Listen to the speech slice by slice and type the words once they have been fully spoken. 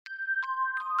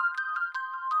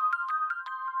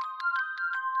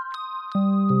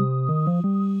Hello,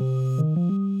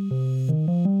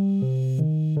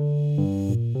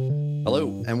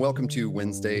 and welcome to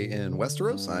Wednesday in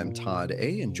Westeros. I'm Todd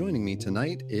A., and joining me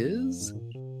tonight is...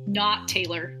 Not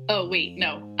Taylor. Oh, wait,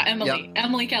 no. Emily. Yep.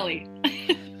 Emily Kelly.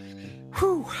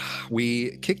 Whew.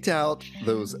 We kicked out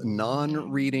those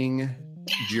non-reading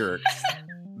jerks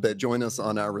that join us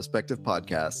on our respective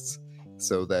podcasts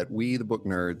so that we, the book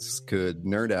nerds, could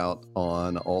nerd out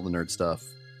on all the nerd stuff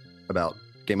about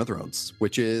Game of Thrones,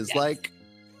 which is like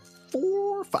 4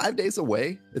 or 5 days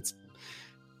away.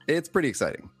 It's pretty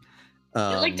exciting.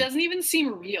 It doesn't even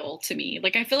seem real to me.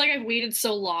 Like, I feel like I've waited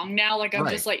so long now. Like, I'm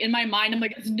just like, in my mind, I'm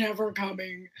like, it's never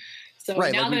coming. So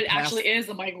now that it actually is,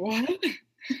 I'm like, what?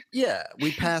 Yeah,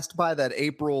 we passed by that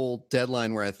April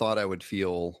deadline where I thought I would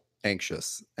feel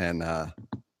anxious. And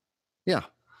yeah.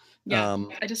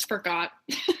 I just forgot.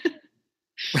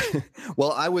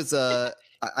 Well,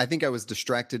 I think I was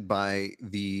distracted by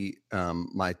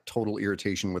my total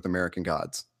irritation with American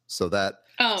Gods. So that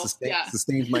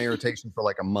sustained my irritation for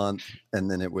like a month. And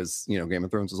then it was, Game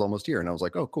of Thrones was almost here. And I was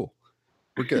like, oh, cool.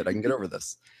 We're good. I can get over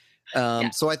this.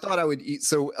 So I thought I would eat.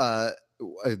 So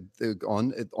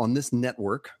on this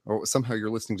network, or somehow you're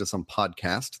listening to some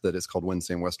podcast that is called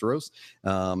Wednesday in Westeros.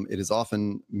 It is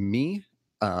often me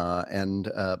and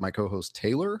my co-host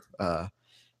Taylor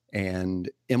and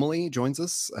Emily joins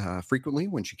us frequently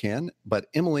when she can. But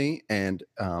Emily and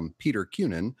Peter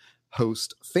Cunin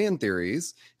host Fan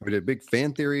Theories. We did a big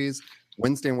Fan Theories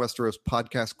Wednesday in Westeros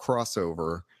podcast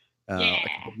crossover a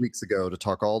couple of weeks ago to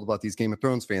talk all about these Game of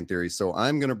Thrones fan theories. So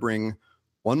I'm going to bring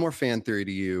one more fan theory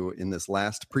to you in this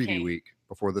last preview week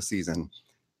before the season,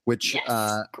 which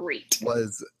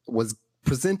was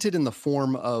presented in the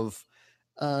form of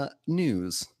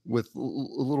news with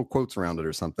little quotes around it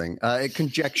or something, a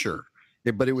conjecture,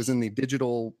 but it was in the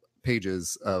digital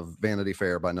pages of Vanity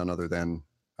Fair by none other than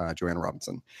Joanna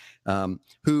Robinson,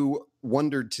 who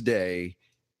wondered today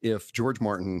if George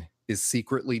Martin is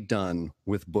secretly done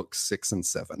with books 6 and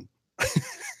 7.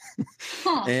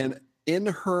 And in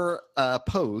her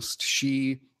post,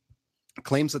 she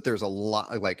claims that there's a lot,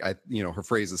 her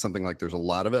phrase is something like, there's a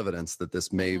lot of evidence that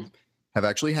this may have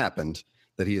actually happened,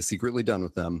 that he is secretly done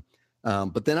with them.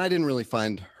 But then I didn't really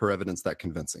find her evidence that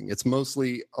convincing. It's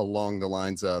mostly along the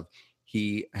lines of,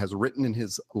 he has written in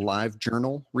his live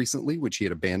journal recently, which he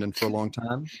had abandoned for a long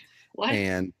time. What?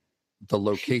 And the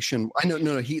location, I know,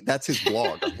 no, that's his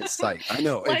blog on his site. I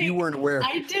know, if you weren't aware,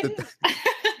 I didn't.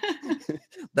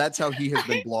 That's how he has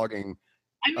been blogging.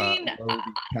 I mean,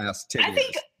 past 10 I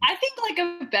think years. like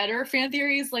a better fan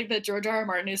theory is like that George R.R.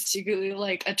 Martin is secretly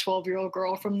like a 12-year-old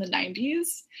girl from the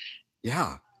 90s.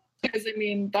 Yeah. Because I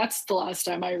mean, that's the last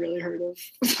time I really heard of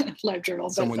live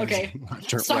journal. But okay,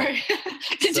 sorry. Right.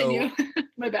 Continue. So,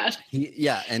 my bad.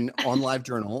 And on live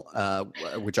journal,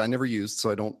 which I never used, so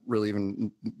I don't really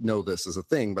even know this as a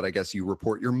thing. But I guess you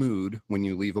report your mood when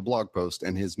you leave a blog post,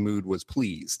 and his mood was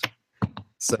pleased.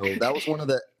 So that was one of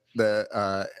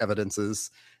the evidences.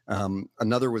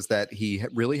 Another was that he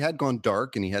really had gone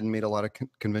dark, and he hadn't made a lot of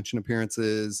convention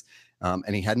appearances,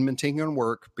 and he hadn't been taking on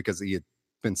work because he had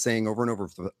been saying over and over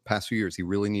for the past few years he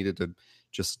really needed to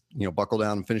just buckle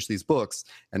down and finish these books.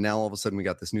 And now all of a sudden we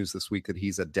got this news this week that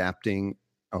he's adapting,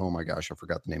 oh my gosh, I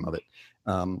forgot the name of it,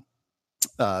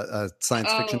 a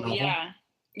science fiction novel.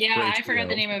 I forgot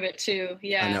the name of it too.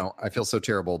 I know, I feel so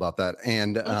terrible about that.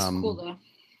 And that's cool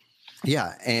though.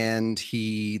 And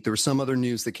there was some other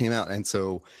news that came out, and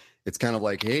so it's kind of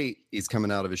like, hey, he's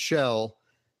coming out of his shell.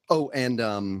 Oh, and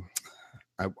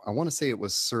I want to say it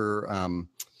was Sir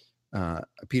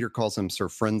Peter calls him Sir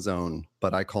Friendzone,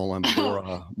 but I call him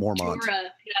Jorah Mormont.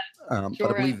 But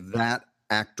I believe that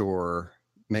actor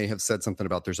may have said something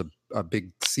about there's a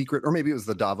big secret, or maybe it was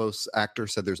the Davos actor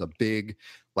said there's a big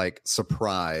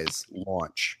surprise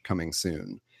launch coming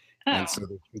soon. Oh. And so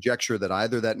the conjecture that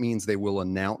either that means they will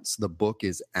announce the book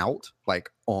is out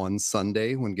on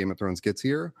Sunday when Game of Thrones gets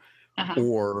here,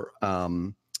 or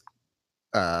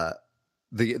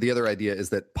the other idea is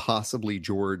that possibly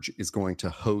George is going to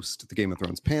host the Game of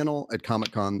Thrones panel at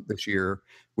Comic-Con this year,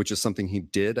 which is something he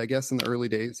did, I guess, in the early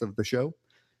days of the show.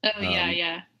 Oh,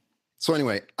 yeah. So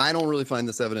anyway, I don't really find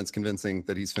this evidence convincing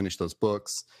that he's finished those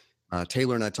books.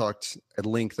 Taylor and I talked at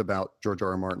length about George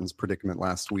R.R. Martin's predicament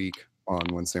last week on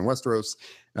Wednesday in Westeros.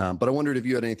 But I wondered if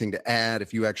you had anything to add,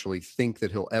 if you actually think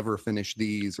that he'll ever finish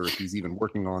these, or if he's even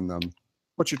working on them.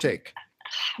 What's your take?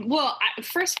 Well,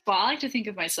 first of all, I like to think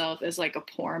of myself as like a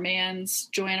poor man's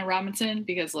Joanna Robinson,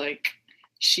 because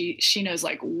she knows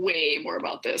way more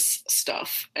about this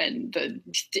stuff and the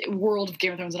world of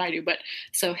Game of Thrones than I do. But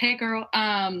so, hey girl,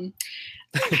 in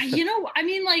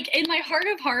my heart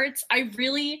of hearts, I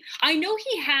know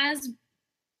he has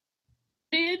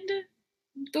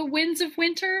The Winds of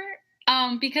Winter,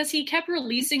 because he kept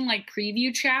releasing like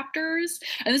preview chapters,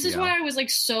 and this is why I was like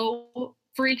so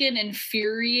freaking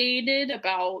infuriated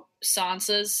about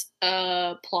Sansa's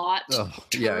plot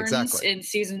turns in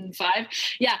season 5.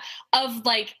 Of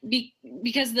like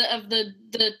because of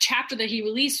the chapter that he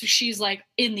released, she's like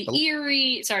in the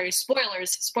Eyrie. Sorry,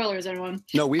 spoilers, everyone.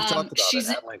 No, we've talked about it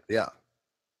at length. Yeah.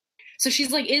 So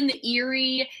she's like in the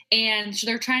Eyrie, and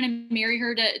they're trying to marry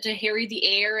her to Harry the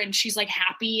Heir, and she's like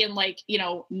happy and like, you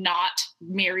know, not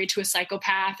married to a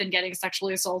psychopath and getting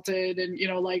sexually assaulted, and, you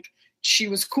know, like she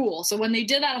was cool. So when they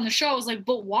did that on the show, I was like,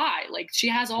 but why? Like she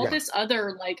has all this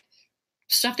other like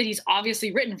stuff that he's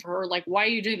obviously written for her. Like, why are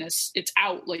you doing this? It's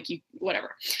out, like, you,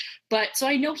 whatever. But so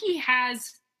I know he has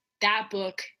that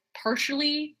book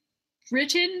partially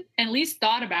written and at least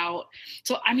thought about.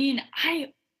 So, I mean,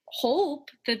 I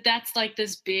hope that that's like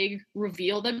this big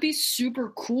reveal. That'd be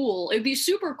super cool. It'd be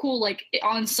super cool, like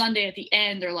on Sunday at the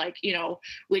end, they're like, you know,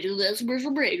 we do this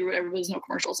commercial break or whatever. There's no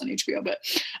commercials on HBO, but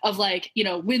of like, you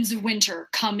know, Winds of Winter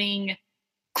coming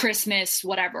Christmas,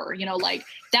 whatever, you know, like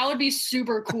that would be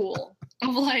super cool.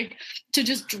 Of like to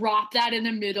just drop that in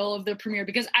the middle of the premiere,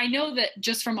 because I know that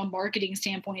just from a marketing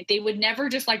standpoint, they would never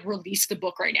just like release the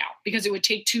book right now because it would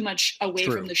take too much away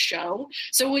from the show.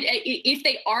 So if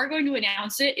they are going to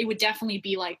announce it, it would definitely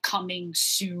be like coming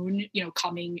soon, you know,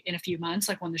 coming in a few months,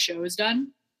 like when the show is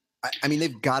done. I mean,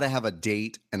 they've got to have a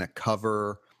date and a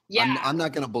cover. Yeah. I'm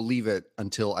not going to believe it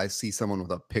until I see someone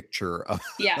with a picture of,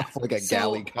 of like a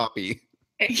galley copy.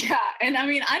 Yeah, and I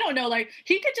mean, I don't know, like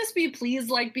he could just be pleased,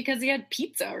 like because he had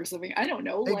pizza or something. I don't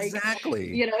know, like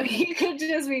exactly. You know, he could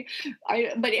just be.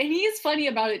 And he's funny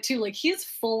about it too. Like he's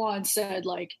full on said,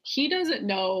 like he doesn't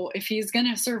know if he's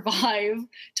gonna survive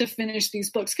to finish these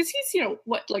books because he's, you know,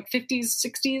 what, like 50s,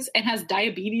 60s, and has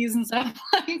diabetes and stuff.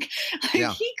 Like he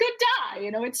could die. You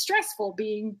know, it's stressful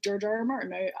being George R. R.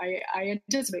 Martin. I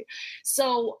anticipate.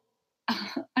 So.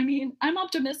 I mean, I'm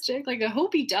optimistic. Like, I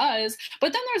hope he does.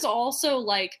 But then there's also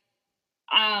like,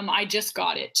 I just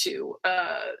got it too.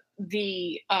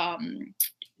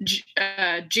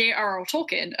 J.R.R.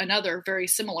 Tolkien, another very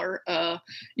similar,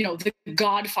 you know, the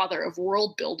godfather of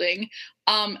world building.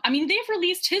 I mean, they've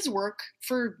released his work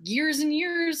for years and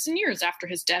years and years after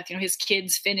his death. You know, his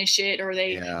kids finish it, or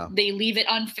they leave it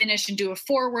unfinished and do a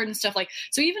forward and stuff like.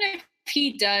 So even if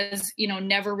he does, you know,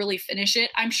 never really finish it,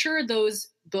 I'm sure those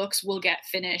books will get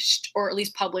finished or at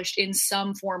least published in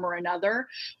some form or another,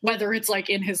 whether it's like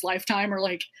in his lifetime or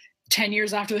like 10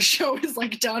 years after the show is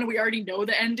like done. We already know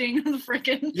the ending of the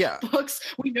freaking books.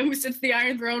 We know who sits the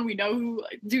Iron Throne. We know who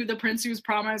do the Prince Who's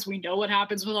Promised. We know what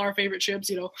happens with our favorite ships.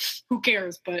 You know, who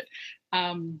cares? But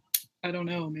I don't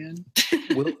know, man.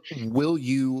 will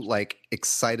you like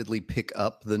excitedly pick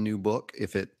up the new book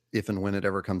if and when it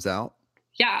ever comes out?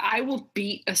 Yeah, I will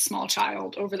beat a small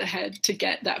child over the head to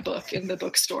get that book in the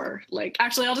bookstore. Like,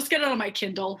 actually, I'll just get it on my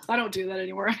Kindle. I don't do that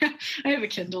anymore. I have a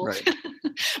Kindle. Right.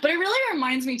 But it really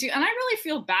reminds me too, and I really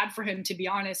feel bad for him, to be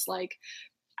honest. Like,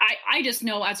 I just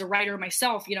know as a writer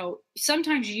myself, you know,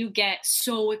 sometimes you get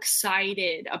so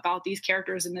excited about these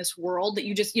characters in this world that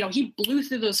you just, you know, he blew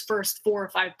through those first 4 or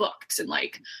 5 books in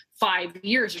like 5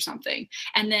 years or something.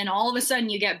 And then all of a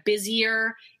sudden you get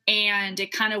busier and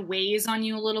it kind of weighs on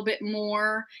you a little bit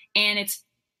more, and it's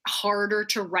harder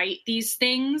to write these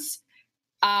things.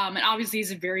 And obviously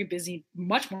he's very busy,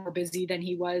 much more busy than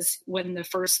he was when the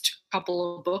first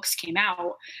couple of books came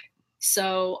out.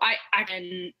 So I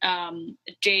can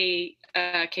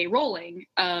J.K. Rowling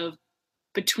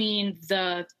between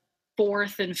the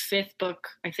 4th and 5th book,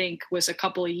 I think, was a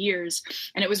couple of years,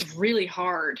 and it was really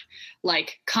hard,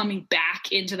 like coming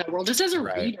back into that world just as a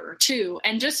reader too.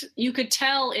 And just, you could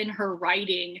tell in her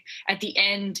writing at the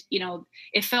end, you know,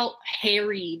 it felt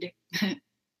harried.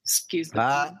 Excuse me.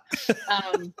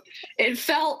 It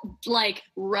felt like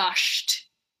rushed.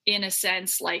 In a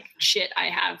sense, like, shit, I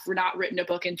have not written a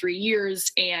book in 3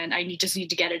 years and I just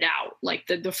need to get it out. Like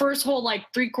the first whole like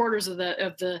 3/4 of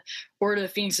the Order of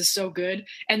the Phoenix is so good.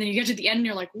 And then you get to the end and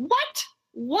you're like, what?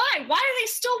 Why do they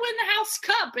still win the House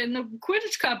Cup and the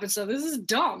Quidditch Cup and stuff? This is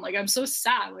dumb. Like, I'm so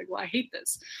sad. Like, well, I hate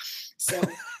this. So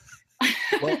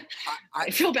well,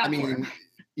 I feel bad for him.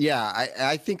 Yeah,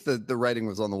 I think that the writing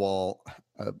was on the wall.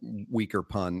 Weaker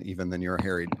pun even than your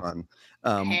harried pun.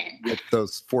 With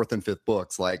those 4th and 5th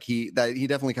books, like he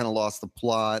definitely kind of lost the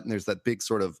plot, and there's that big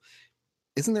sort of,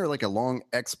 isn't there like a long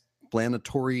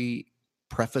explanatory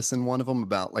preface in one of them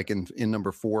about like in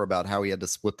number 4 about how he had to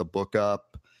split the book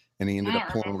up and he ended up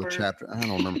pulling the chapter. I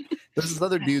don't remember. There's this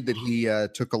other dude that he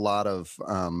took a lot of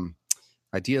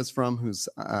ideas from, who's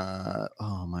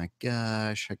oh my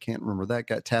gosh, I can't remember that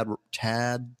guy.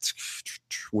 Tad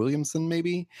Williamson,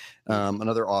 maybe.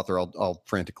 Another author. I'll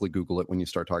frantically Google it when you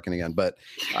start talking again. But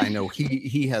I know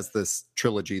he has this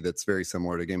trilogy that's very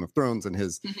similar to Game of Thrones, and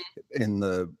his in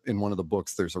one of the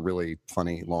books there's a really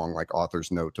funny long like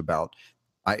author's note about.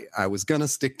 I was gonna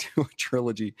stick to a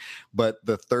trilogy, but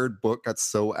the third book got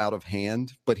so out of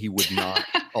hand, but he would not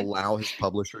allow his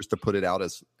publishers to put it out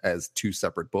as two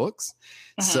separate books.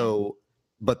 So,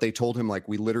 but they told him like,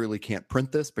 we literally can't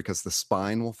print this because the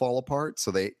spine will fall apart.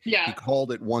 So he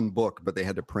called it one book, but they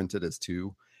had to print it as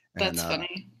two. And, that's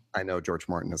funny. I know George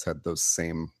Martin has had those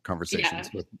same conversations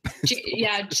with.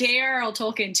 J.R.R.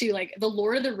 Tolkien too. Like the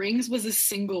Lord of the Rings was a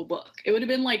single book. It would have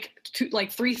been like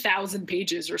 3,000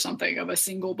 pages or something of a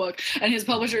single book. And his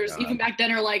publishers, even back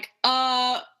then, are like,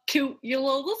 let's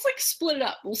like split it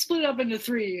up. We'll split it up into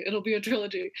 3. It'll be a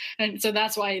trilogy. And so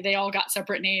that's why they all got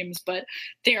separate names, but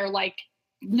they are like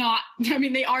not. I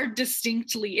mean, they are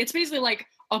distinctly. It's basically like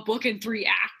a book in 3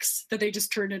 acts that they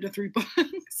just turned into 3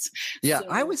 books. Yeah, so,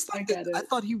 I always thought I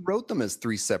thought he wrote them as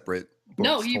 3 separate books.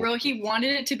 No, he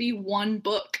wanted it to be one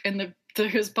book, and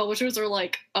his publishers are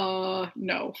like,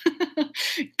 no,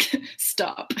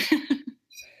 stop.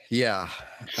 Yeah.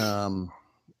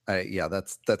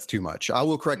 That's too much. I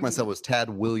will correct myself. It was Tad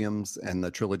Williams, and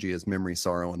the trilogy is Memory,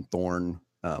 Sorrow, and Thorn,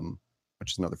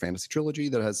 which is another fantasy trilogy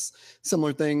that has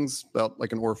similar things about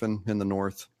like an orphan in the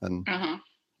north and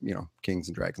kings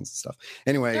and dragons and stuff.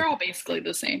 Anyway, they're all basically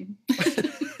the same.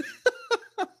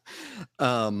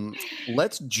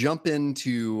 Let's jump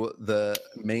into the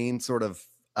main sort of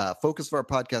focus of our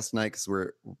podcast tonight, because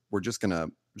we're just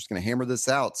gonna hammer this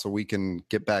out so we can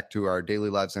get back to our daily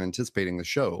lives and anticipating the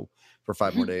show for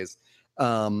 5 more days.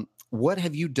 What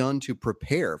have you done to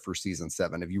prepare for season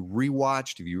 7? Have you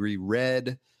rewatched? Have you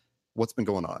reread? What's been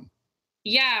going on?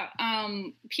 Yeah,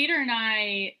 Peter and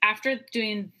I, after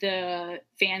doing the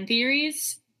fan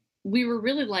theories, we were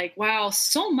really like, wow,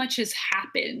 so much has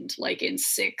happened like in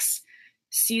 6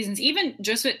 seasons, even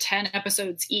just with 10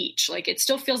 episodes each. Like it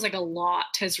still feels like a lot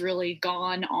has really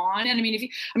gone on. And I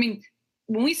mean,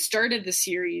 when we started the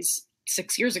series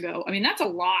 6 years ago, I mean, that's a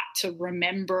lot to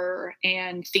remember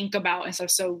and think about and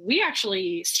stuff. So we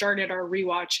actually started our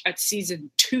rewatch at season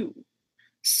 2.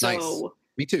 So nice.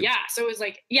 Me too. Yeah. So it's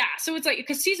like,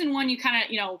 because season 1, you kind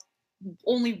of,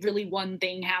 only really one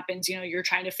thing happens, you're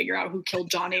trying to figure out who killed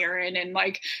John Aaron, and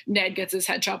like Ned gets his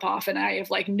head chopped off, and I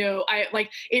have like,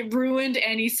 it ruined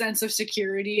any sense of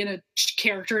security in a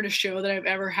character in a show that I've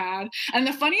ever had. And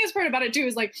the funniest part about it too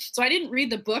is like, so I didn't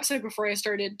read the books like before I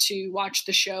started to watch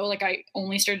the show. Like I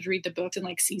only started to read the books in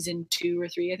like season 2 or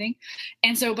 3, I think.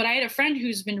 And so, but I had a friend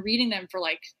who's been reading them for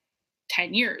like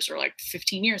 10 years or like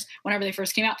 15 years whenever they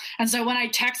first came out. And so when I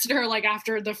texted her like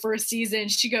after the first season,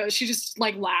 she just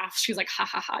like laughed. She was like, ha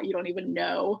ha ha, you don't even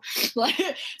know. Like,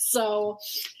 so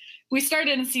we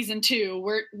started in season 2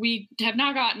 where we have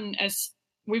not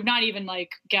we've not even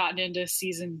like gotten into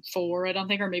season 4, I don't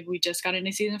think, or maybe we just got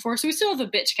into season 4. So we still have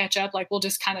a bit to catch up. Like we'll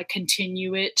just kind of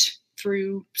continue it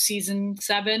through season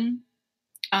 7.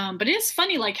 But it is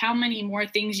funny, like how many more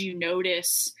things you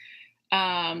notice,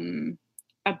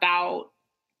 about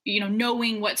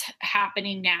knowing what's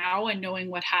happening now and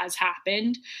knowing what has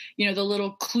happened, the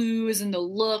little clues and the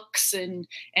looks and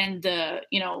the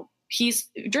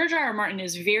George R.R. Martin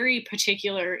is very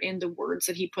particular in the words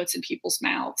that he puts in people's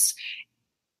mouths,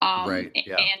 right?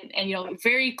 Yeah. And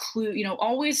very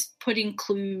always putting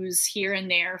clues here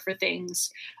and there for things.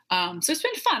 So it's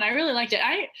been fun. I really liked it.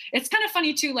 It's kind of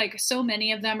funny too, like so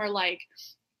many of them are like,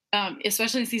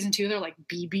 especially in season 2, they're like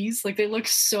BBs. Like they look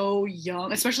so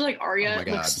young, especially like Arya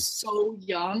looks so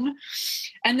young.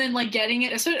 And then like getting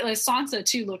it, especially like Sansa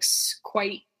too looks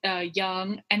quite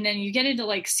young. And then you get into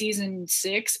like season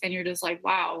 6 and you're just like,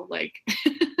 wow, like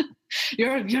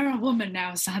you're a woman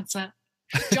now, Sansa.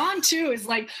 Jon too is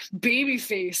like baby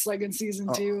face, like in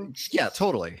season 2. Yeah,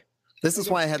 totally. This is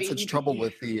why I had such trouble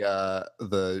with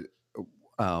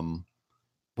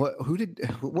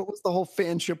what was the whole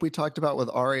fanship we talked about with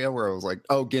Arya, where I was like,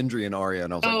 oh, Gendry and Arya,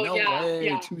 and I was like, no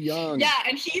way, too young. Yeah,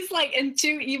 and he's like, and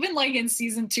even like in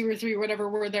season 2 or 3 or whatever,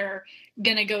 where they're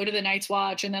gonna go to the Night's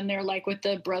Watch, and then they're like with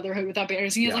the Brotherhood without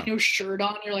banners, he has like no shirt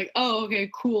on. You're like, oh, okay,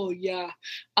 cool, yeah.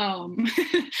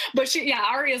 But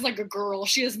Arya's like a girl.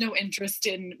 She has no interest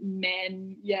in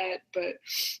men yet, but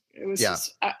it was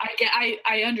just,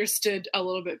 I understood a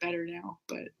little bit better now,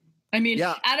 but. I mean,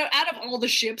 out of all the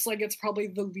ships, like it's probably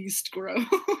the least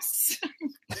gross,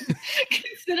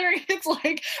 considering it's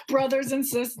like brothers and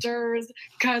sisters,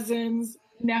 cousins,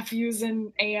 nephews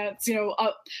and aunts,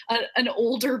 an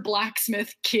older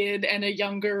blacksmith kid and a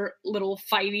younger little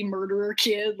fighty murderer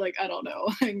kid. Like, I don't know.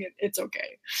 It's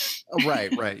okay.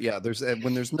 Right. Yeah.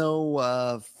 When there's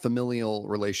no familial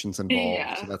relations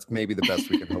involved, so that's maybe the best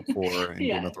we can hope for in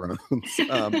Game of Thrones.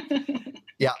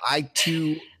 Yeah, I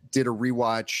too did a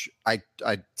rewatch. I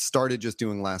started just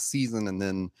doing last season, and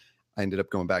then I ended up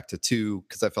going back to 2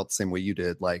 because I felt the same way you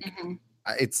did. Like,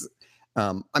 it's,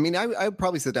 I would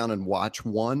probably sit down and watch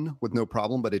 1 with no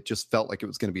problem, but it just felt like it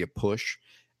was going to be a push.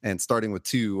 And starting with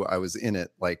 2, I was in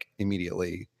it like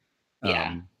immediately.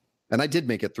 And I did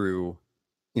make it through,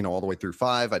 all the way through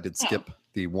 5. I did skip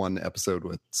the 1 episode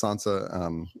with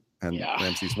Sansa and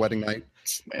Ramsay's wedding night.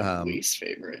 It's my least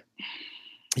favorite.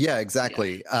 Yeah,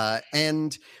 exactly.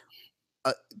 And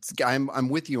I'm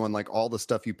with you on like all the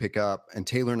stuff you pick up. And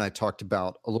Taylor and I talked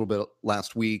about a little bit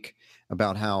last week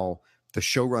about how the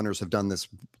showrunners have done this.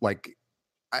 Like,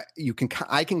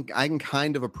 I can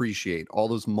kind of appreciate all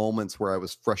those moments where I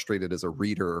was frustrated as a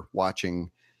reader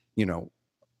watching,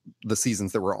 the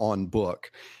seasons that were on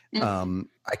book.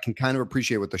 I can kind of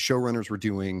appreciate what the showrunners were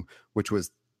doing, which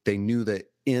was they knew the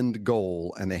end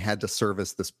goal and they had to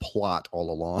service this plot all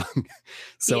along.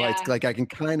 So it's like I can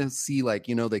kind of see, like,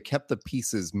 they kept the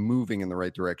pieces moving in the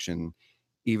right direction,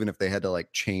 even if they had to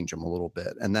like change them a little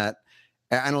bit. And that,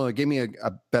 I don't know, it gave me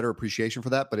a better appreciation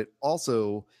for that, but it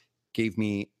also gave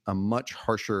me a much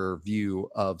harsher view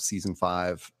of season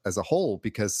 5 as a whole,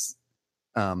 because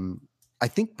I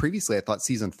think previously I thought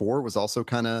season 4 was also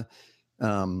kind of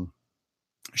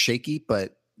shaky,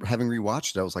 but having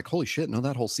rewatched it, I was like, holy shit, no,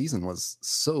 that whole season was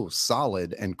so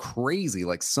solid and crazy.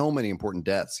 Like, so many important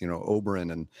deaths,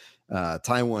 Oberyn and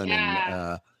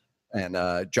Tywin and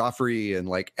Joffrey, and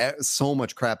like so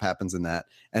much crap happens in that.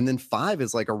 And then 5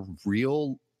 is like a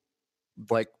real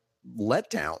like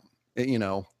letdown,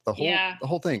 the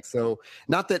whole thing. So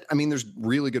not that, there's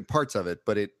really good parts of it,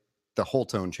 but the whole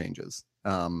tone changes.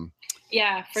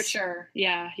 Yeah, for sure.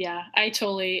 Yeah. I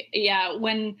totally,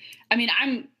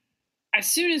 as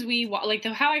soon as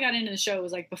how I got into the show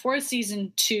was like before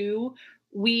season 2,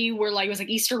 we were like, it was like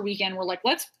Easter weekend. We're like,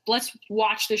 let's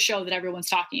watch the show that everyone's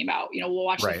talking about. We'll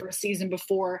watch the first season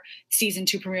before season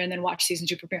 2 premiere, and then watch season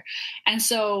 2 premiere. And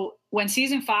so when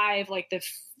season 5, like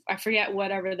I forget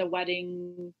whatever the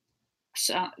wedding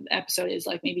episode is,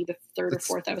 like maybe the 3rd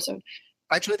or 4th episode.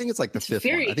 Actually, I think it's like the 5th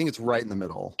one. I think it's right in the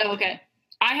middle. Okay.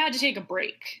 I had to take a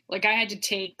break. Like, I had to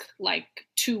take like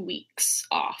 2 weeks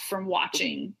off from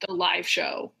watching the live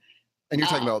show. And you're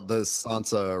talking about the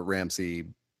Sansa Ramsay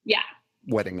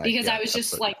wedding night. Because I was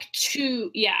just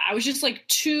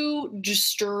too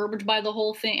disturbed by the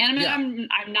whole thing. And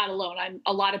I'm not alone.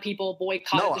 A lot of people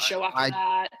boycotted the show after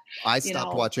that. I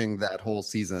stopped watching that whole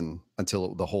season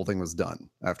until the whole thing was done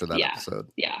after that episode.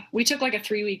 Yeah. We took like a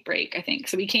 3-week break, I think.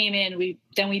 So we came in, we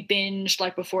binged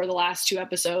like before the last 2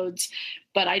 episodes,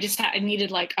 but I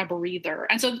needed like a breather.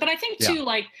 And so, but I think too,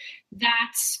 like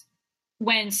that's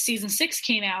when season 6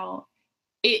 came out,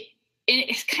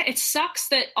 it sucks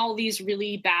that all these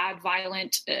really bad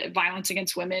violence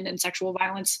against women and sexual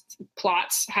violence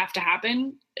plots have to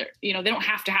happen. They don't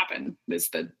have to happen is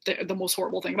the most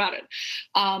horrible thing about it.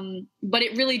 But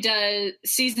it really does.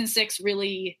 Season 6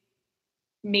 really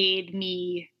made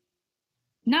me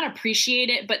not appreciate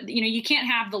it, but you can't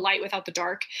have the light without the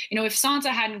dark. If Sansa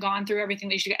hadn't gone through everything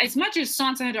that she, as much as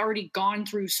Sansa had already gone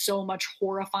through so much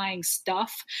horrifying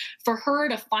stuff, for her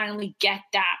to finally get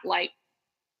that, like,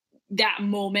 that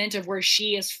moment of where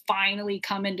she has finally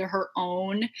come into her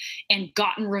own and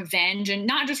gotten revenge, and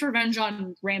not just revenge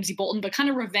on Ramsay Bolton, but kind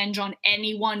of revenge on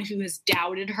anyone who has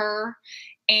doubted her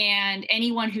and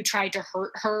anyone who tried to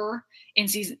hurt her in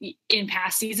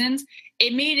past seasons.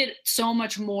 It made it so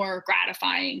much more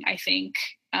gratifying, I think.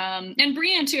 And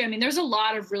Brienne too. There's a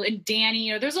lot of really, and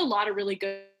Dany, there's a lot of really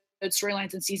good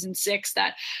storylines in season 6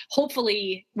 that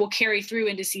hopefully will carry through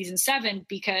into season 7,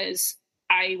 because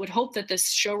I would hope that the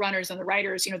showrunners and the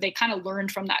writers, they kind of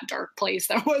learned from that dark place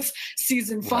that was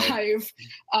season 5.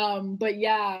 But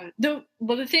yeah, the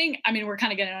thing, we're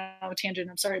kind of getting on a tangent.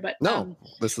 I'm sorry, but no,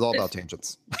 this is all about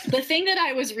tangents. The thing that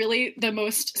I was really the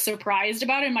most surprised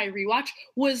about in my rewatch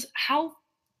was how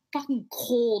fucking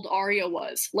cold Arya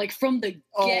was, like from the get-go.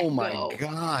 Oh my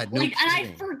God. No and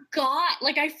I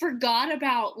forgot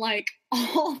about like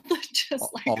all the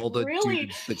just like all the really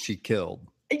dudes that she killed.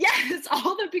 Yes,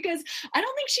 all the because I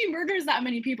don't think she murders that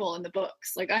many people in the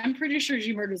books. Like I'm pretty sure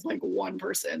she murders like one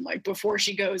person, like before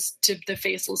she goes to the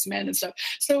faceless men and stuff.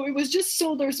 So it was just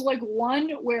so there's like one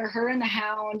where her and the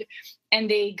Hound and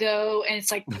they go and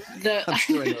it's like the I'm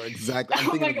sure I know exactly. I'm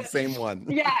Oh thinking my of the God. same one.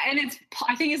 Yeah, and it's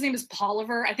I think his name is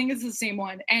Polliver. I think it's the same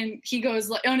one. And he goes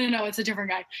like, oh no, it's a different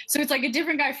guy. So it's like a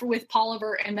different guy with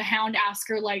Polliver, and the Hound asks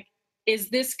her like, is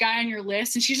this guy on your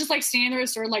list? And she's just like standing there,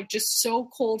 sort of like just so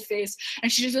cold faced,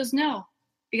 and she just goes, no,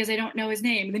 because I don't know his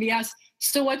name. And then he asks,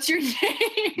 so what's your name?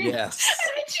 Yes.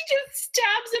 And then she just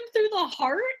stabs him through the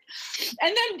heart.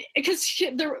 And then because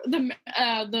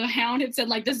the Hound had said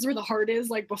like this is where the heart is,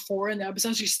 like before in the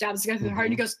episode, she stabs the guy through the heart.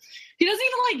 And he goes, he doesn't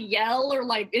even like yell or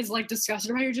like is like disgusted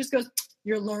about it. He just goes,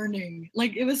 you're learning.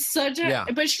 Like it was such a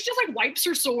but she just like wipes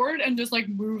her sword and just like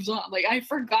moves on. Like I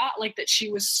forgot like that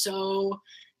she was so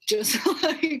just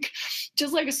like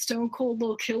a stone cold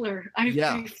little killer. I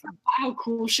forgot how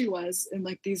cool she was in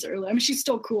like these early. I mean, she's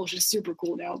still cool. She's super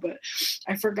cool now, but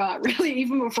I forgot really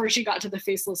even before she got to the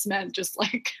faceless men, just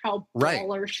like how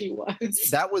baller she was.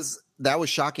 That was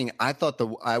shocking. I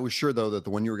was sure though that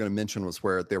the one you were going to mention was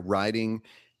where they're riding.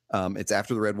 It's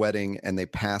after the Red Wedding, and they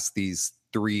pass these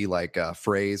 3 like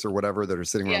Freys or whatever that are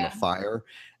sitting around the fire.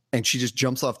 And she just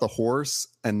jumps off the horse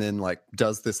and then like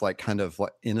does this like kind of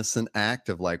like innocent act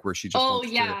of like where she just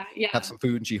wants to have some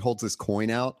food, and she holds this coin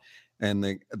out, and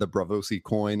the Braavosi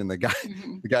coin, and the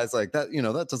guy's like, that, you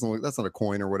know, that doesn't look, that's not a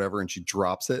coin or whatever, and she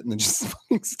drops it and then just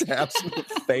fucking stabs him in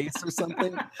the face or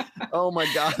something. Oh my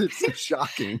God, it's so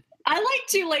shocking. I like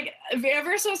to like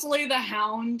ever so slowly the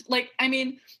Hound, like I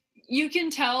mean you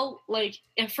can tell like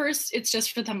at first it's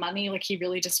just for the money, like he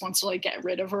really just wants to like get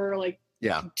rid of her, like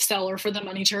sell her for the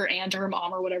money to her and to her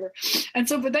mom or whatever. And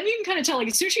so, but then you can kind of tell, like,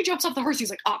 as soon as she jumps off the horse,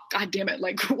 he's like, oh, God damn it.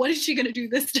 Like, what is she going to do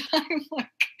this time? Like,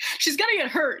 she's going to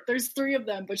get hurt. There's 3 of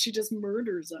them, but she just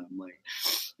murders them. Like,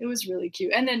 it was really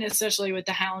cute. And then especially with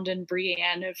the Hound and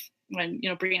Brienne, when, you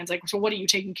know, Brienne's like, so what are you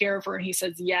taking care of her? And he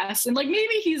says, yes. And like,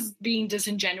 maybe he's being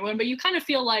disingenuous, but you kind of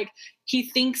feel like he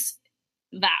thinks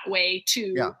that way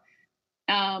too.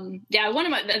 One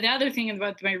of the other thing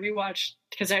about my rewatch,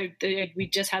 because we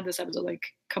just had this episode like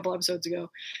a couple episodes ago,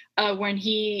 when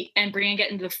he and Brienne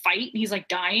get into the fight and he's like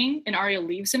dying and Arya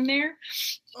leaves him there.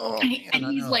 And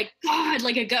he's like, God,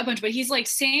 like a gut punch, but he's like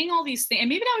saying all these things. And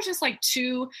maybe I was just like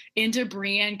too into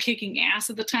Brienne kicking ass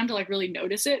at the time to like really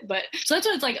notice it. But so that's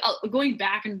what it's like going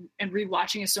back and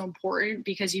rewatching is so important,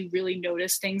 because you really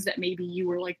notice things that maybe you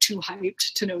were like too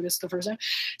hyped to notice the first time.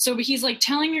 So, but he's like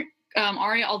telling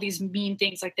Arya all these mean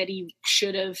things, like that he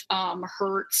should have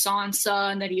hurt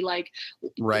Sansa and that he like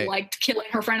liked killing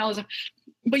her friend, all this stuff.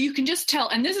 But you can just tell,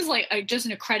 and this is like just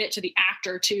a credit to the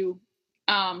actor too.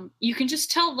 You can just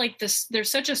tell like this,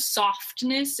 there's such a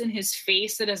softness in his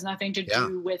face that has nothing to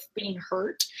do with being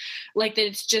hurt. Like that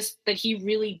it's just that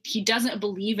he doesn't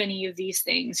believe any of these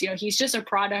things. You know, he's just a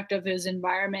product of his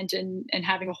environment and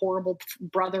having a horrible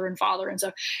brother and father and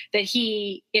stuff, that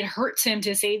it hurts him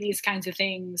to say these kinds of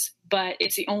things, but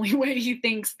it's the only way he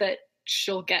thinks that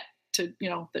she'll get to, you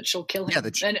know, that she'll kill him.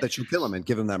 Yeah, that she'll kill him and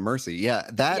give him that mercy. Yeah,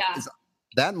 is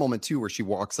that moment too, where she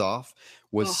walks off,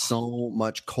 was so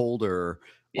much colder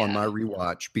on my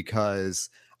rewatch, because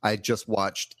I just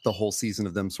watched the whole season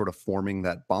of them sort of forming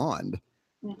that bond.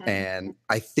 Mm-hmm. And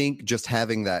I think just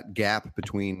having that gap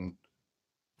between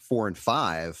 4 and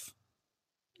 5,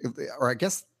 or I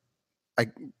guess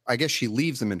she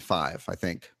leaves him in 5, I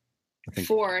think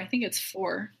 4. I think it's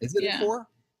 4. Is it 4?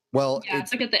 Well, yeah,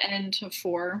 it's like at the end of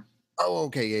 4. Oh,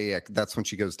 okay. Yeah. That's when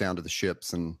she goes down to the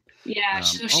ships and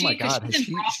so oh my God,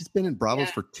 she's been in Braavos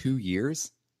for 2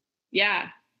 years? Yeah,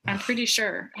 I'm pretty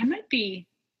sure. I might be.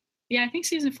 Yeah, I think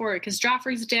season 4, because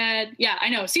Joffrey's dead. Yeah, I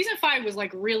know. Season 5 was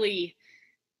like really,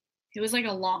 it was like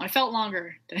it felt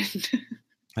longer than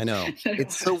I know.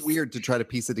 It's so weird to try to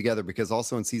piece it together, because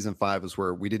also in season 5 is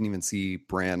where we didn't even see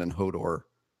Bran and Hodor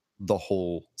the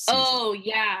whole season. Oh,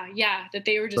 yeah. That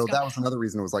they were just. So that was another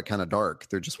reason it was like kind of dark.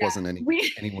 There just wasn't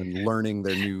anyone learning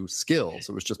their new skills.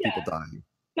 It was just people dying.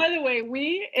 By the way,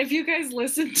 if you guys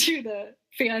listen to the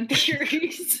fan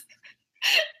theories,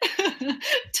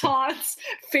 Todd's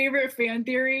favorite fan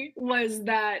theory was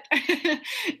that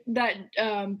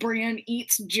Bran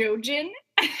eats Jojen.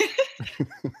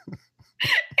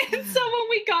 And so when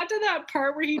we got to that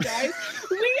part where he dies,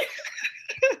 we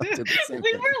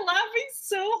were laughing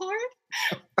so hard.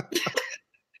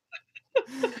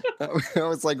 I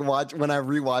was like, when I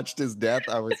rewatched his death,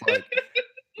 I was like,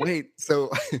 wait,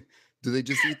 so do they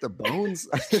just eat the bones?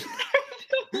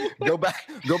 Go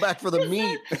back for the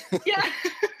meat. Yeah.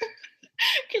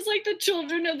 Because like like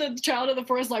the child of the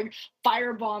forest like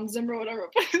firebombs him or whatever.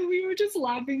 But we were just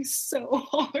laughing so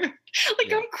hard.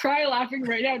 Like I'm crying laughing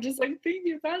right now, just like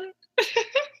thinking about it.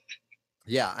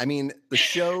 Yeah, I mean, the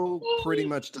show pretty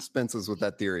much dispenses with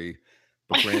that theory,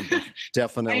 but Brand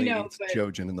definitely eats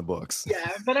Jojen in the books.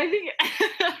 Yeah, but I think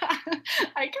I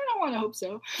kind of want to hope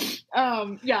so.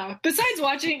 Yeah. Besides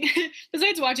watching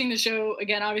the show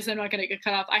again, obviously I'm not going to get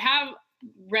cut off.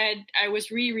 I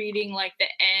was rereading like the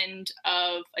end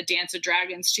of A Dance of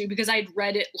Dragons too, because I'd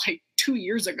read it like 2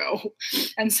 years ago,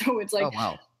 and so it's like, oh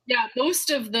wow. Yeah,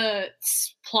 most of the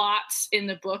plots in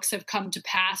the books have come to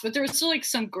pass, but there was still like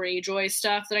some Greyjoy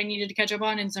stuff that I needed to catch up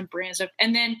on and some Bran stuff.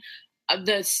 And then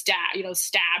the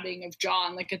stabbing of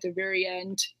Jon, like at the very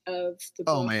end of the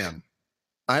book. Oh man.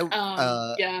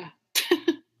 Yeah.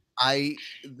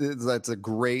 That's a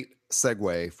great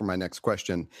segue for my next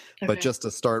question. Okay. But just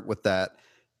to start with that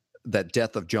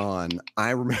death of Jon,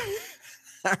 I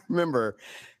remember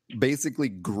basically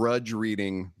grudge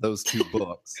reading those two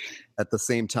books at the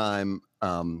same time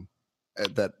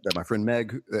that my friend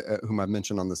Meg, whom I've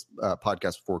mentioned on this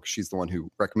podcast before, because she's the one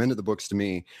who recommended the books to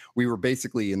me. We were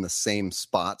basically in the same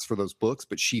spots for those books,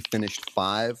 but she finished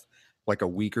 5 like a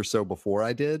week or so before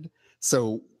I did.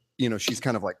 So, she's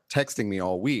kind of like texting me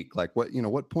all week, like,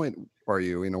 what point are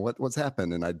you? What's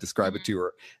happened? And I describe it to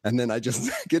her. And then I just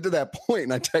get to that point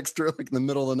and I text her like in the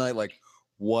middle of the night, like,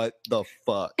 what the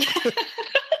fuck?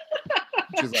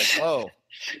 She's like, oh,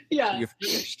 yeah, you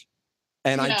finished.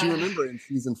 And I do remember in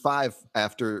season 5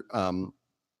 after,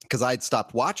 because I'd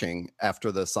stopped watching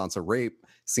after the Sansa rape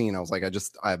scene. I was like,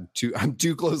 I'm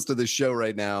too close to this show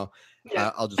right now.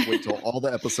 Yeah. I'll just wait till all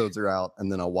the episodes are out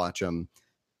and then I'll watch them,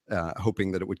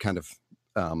 hoping that it would kind of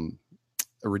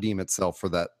redeem itself for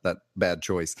that bad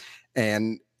choice.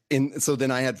 So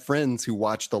then I had friends who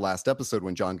watched the last episode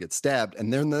when Jon gets stabbed,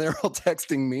 and then they're all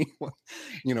texting me,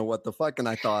 what the fuck? And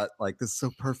I thought, like, this is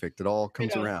so perfect. It all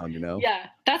comes around, Yeah,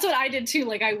 that's what I did too.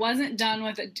 Like, I wasn't done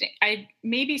with it. I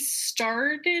maybe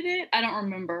started it. I don't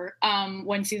remember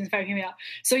when season 5 came out.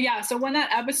 So yeah, so when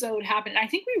that episode happened, I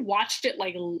think we watched it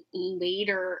like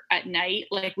later at night.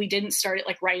 Like we didn't start it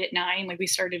like right at 9. Like we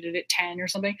started it at 10 or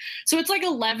something. So it's like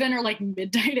 11 or like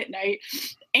midnight at night.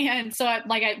 And so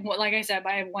like I said,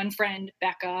 I have one friend,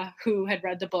 Becca, who had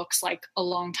read the books like a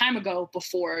long time ago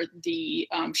before the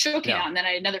show came out. And then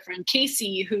I had another friend,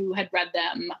 Casey, who had read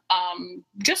them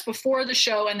just before the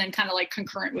show and then kind of like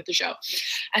concurrent with the show.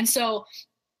 And so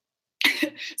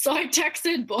I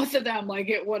texted both of them like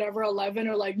at whatever 11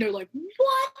 or like, no, like,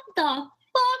 what the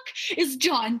fuck? Is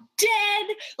Jon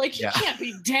dead? Like, he can't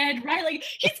be dead, right? Like,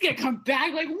 he's gonna come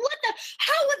back. Like, what the?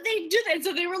 How would they do that? And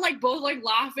so they were like both like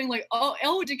laughing, like,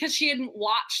 oh, because she hadn't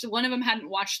watched. One of them hadn't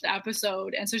watched the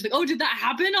episode, and so she's like, oh, did that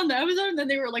happen on the episode? And then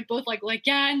they were like both like,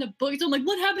 yeah, in the book. So I'm like,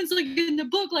 what happens like in the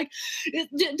book? Like,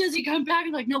 does he come back?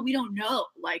 And like, no, we don't know.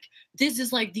 Like, this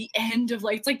is like the end of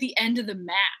like, it's like the end of the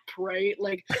map, right?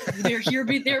 Like,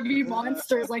 there be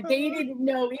monsters. Like, they didn't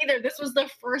know either. This was the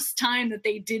first time that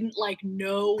they didn't like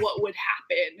know what would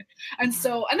happen. And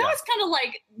that was kind of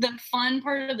like the fun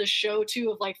part of the show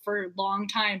too, of like for long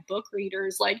time book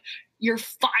readers, like you're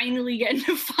finally getting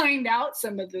to find out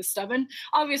some of this stuff. And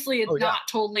obviously it's not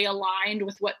totally aligned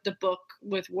with what the book,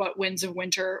 with what Winds of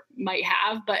Winter might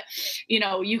have, but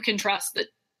you can trust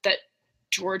that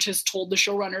George has told the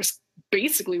showrunners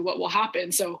basically what will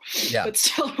happen. So, but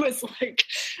still it was like,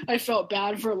 I felt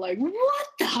bad for like, what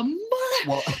the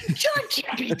mother? Jon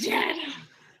can't be dead.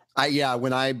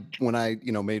 When I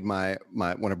made my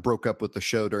when I broke up with the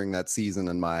show during that season,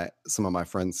 and some of my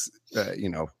friends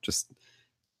just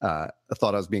thought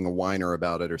I was being a whiner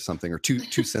about it or something, or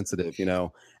too sensitive,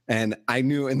 and I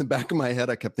knew in the back of my head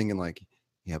I kept thinking like,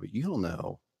 yeah, but you don't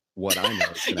know what I know.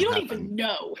 You don't even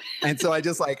know. And so I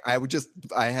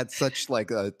had such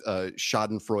like a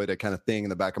Schadenfreude kind of thing in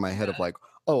the back of my head of like,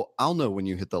 oh, I'll know when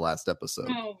you hit the last episode.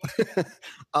 Oh,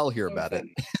 I'll hear about it.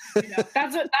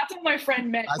 That's what my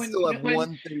friend meant. I still have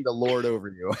one thing to lord over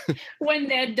you. When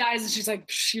Ned dies, and she's like,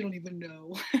 you don't even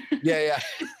know. Yeah.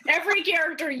 Every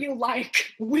character you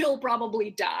like will probably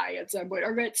die at some point,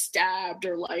 or get stabbed,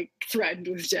 or like threatened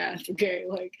with death. Okay,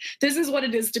 like this is what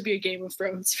it is to be a Game of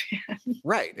Thrones fan.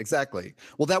 Right, exactly.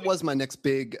 Well, that was my next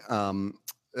big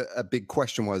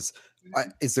question was,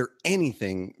 is there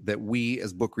anything that we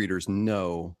as book readers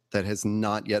know that has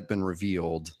not yet been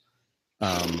revealed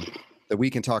that we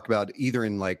can talk about, either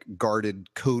in like guarded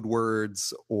code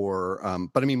words or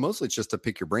but I mean mostly it's just to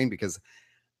pick your brain, because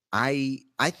I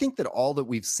think that all that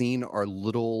we've seen are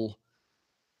little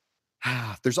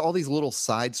there's all these little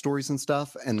side stories and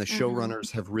stuff, and the showrunners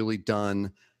have really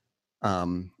done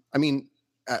I mean,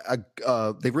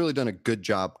 they've really done a good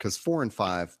job, because 4 and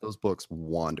 5, those books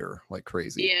wander like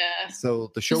crazy. Yeah.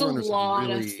 So the There's a showrunners lot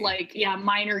really, of like,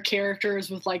 minor characters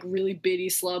with like really bitty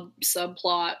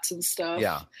subplots and stuff.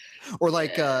 yeah. Or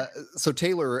like, so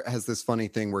Taylor has this funny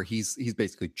thing where he's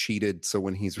basically cheated. So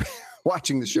when he's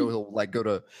watching the show, he'll like go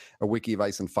to a Wiki of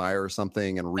Ice and Fire or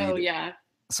something and read. Oh yeah.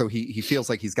 So he feels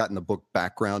like he's gotten the book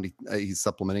background. He's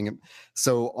supplementing him.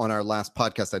 So on our last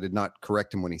podcast, I did not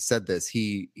correct him when he said this.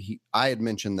 I had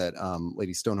mentioned that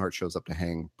Lady Stoneheart shows up to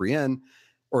hang Brienne,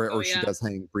 or she does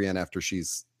hang Brienne after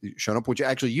she's shown up, which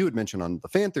actually you had mentioned on the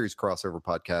Fan Theories crossover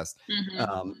podcast.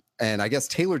 Mm-hmm. And I guess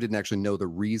Taylor didn't actually know the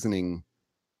reasoning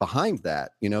behind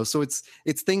that, so it's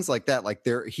things like that. Like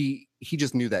he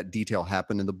just knew that detail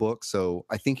happened in the book. So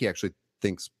I think he actually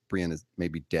thinks Brienne is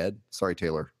maybe dead. Sorry,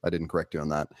 Taylor, I didn't correct you on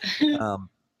that.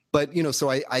 But so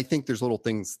I think there's little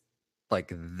things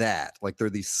like that. Like there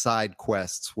are these side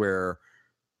quests where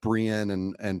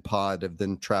Brienne and Pod have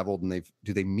then traveled, and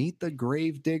do they meet the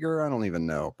Grave Digger? I don't even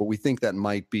know, but we think that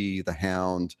might be the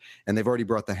Hound, and they've already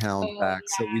brought the Hound back.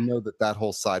 Yeah. So we know that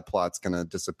whole side plot's going to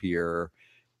disappear.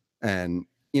 And,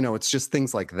 it's just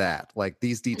things like that. Like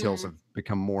these details have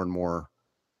become more and more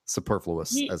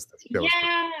superfluous as the show.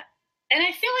 Yeah. And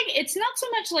I feel like it's not so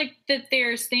much like that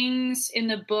there's things in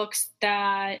the books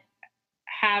that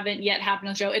haven't yet happened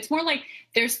in the show. It's more like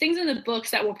there's things in the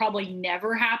books that will probably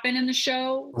never happen in the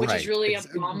show, which is really a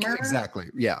bummer. Exactly.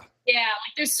 Yeah. Yeah.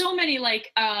 Like there's so many,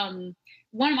 like,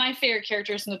 one of my favorite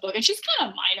characters in the book, and she's kind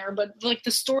of minor, but like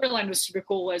the storyline was super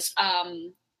cool, was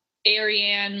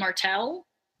Arianne Martell.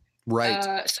 Right.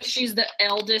 So she's the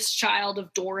eldest child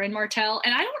of Doran Martell.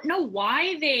 And I don't know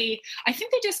why I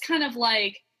think they just kind of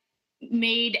like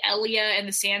made Elia and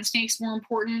the Sand Snakes more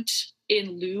important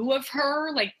in lieu of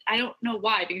her. Like, I don't know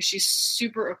why, because she's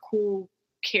super a cool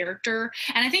character.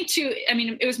 And I think too, I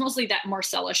mean, it was mostly that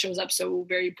Myrcella shows up so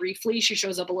very briefly. She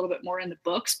shows up a little bit more in the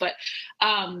books, but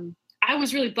I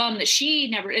was really bummed that she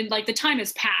never, and like the time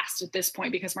has passed at this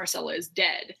point because Myrcella is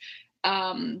dead.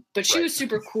 But she was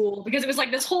super cool, because it was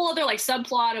like this whole other like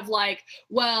subplot of like,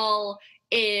 well,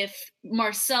 if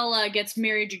Myrcella gets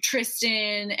married to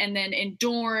Tristan, and then in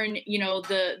Dorne,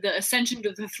 the ascension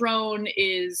to the throne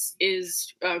is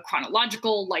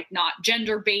chronological, like not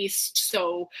gender based.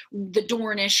 So the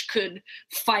Dornish could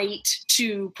fight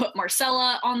to put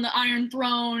Myrcella on the Iron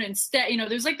Throne instead.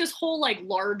 There's like this whole like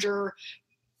larger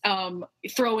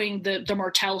throwing the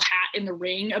Martell hat in the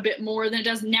ring a bit more than it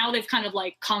does now. They've kind of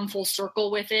like come full circle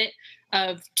with it.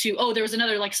 There was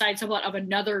another like side subplot of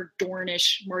another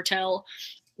Dornish Martell.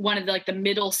 One of the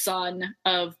middle son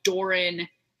of Doran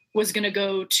was going to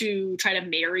go to try to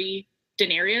marry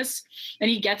Daenerys, and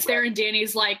he gets there and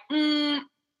Dany's like, no,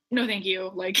 thank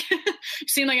you. Like, you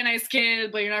seem like a nice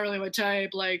kid, but you're not really my type.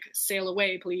 Like, sail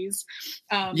away, please.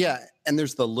 Yeah. And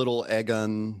there's the little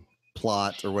Aegon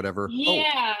plot or whatever.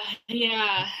 Yeah.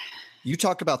 You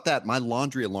talk about that. My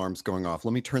laundry alarm's going off.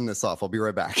 Let me turn this off. I'll be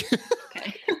right back.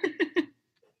 Okay.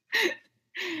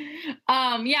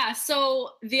 So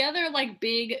the other like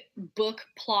big book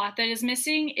plot that is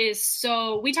missing is,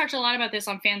 so we talked a lot about this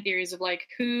on Fan Theories of like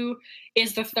who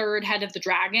is the third head of the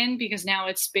dragon, because now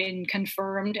it's been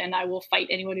confirmed, and I will fight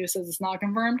anyone who says it's not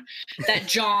confirmed, that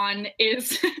Jon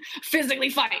is physically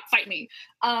fight me.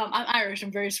 I'm Irish.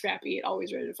 I'm very scrappy,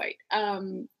 always ready to fight.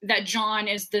 That Jon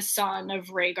is the son of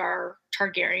Rhaegar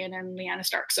Targaryen and Lyanna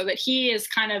Stark, so that he is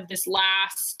kind of this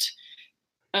last.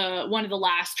 One of the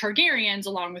last Targaryens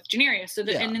along with Daenerys. So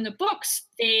and in the books,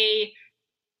 they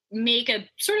make a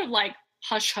sort of like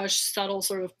hush-hush subtle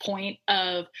sort of point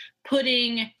of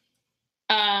putting,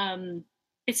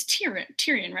 it's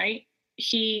Tyrion, right?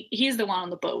 He's the one on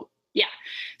the boat. Yeah.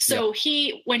 So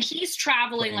when he's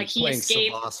traveling, like he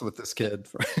escaped with this kid.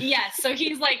 So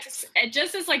he's like,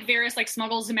 just as like Varys like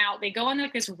smuggles him out, they go on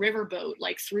like this riverboat,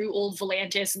 like through Old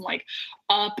Volantis and like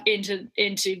up into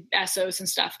Essos and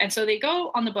stuff. And so they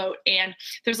go on the boat, and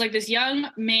there's like this young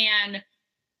man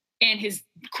and his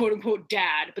quote unquote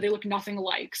dad, but they look nothing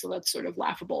alike. So that's sort of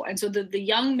laughable. And so the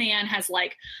young man has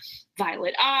like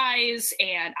violet eyes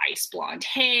and ice blonde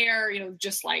hair,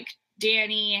 just like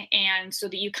Dany. And so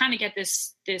that you kind of get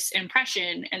this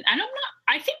impression, and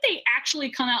I think they actually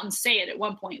come out and say it at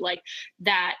one point, like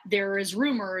that there is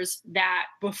rumors that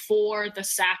before the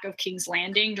sack of King's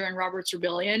Landing during Robert's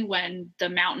Rebellion, when the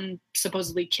Mountain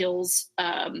supposedly kills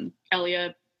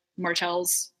Elia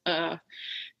Martell's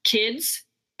kids,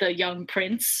 the young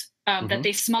prince, that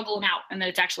they smuggle him out, and that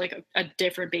it's actually like a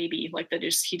different baby, like that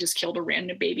he just killed a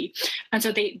random baby. And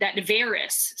so that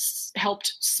Varys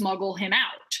helped smuggle him out.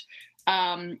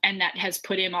 And that has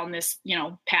put him on this,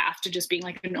 path to just being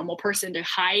like a normal person, to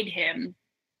hide him.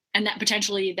 And that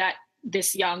potentially that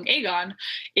this young Aegon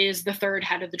is the third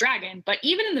head of the dragon. But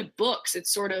even in the books,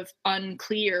 it's sort of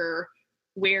unclear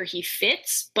where he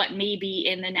fits, but maybe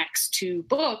in the next two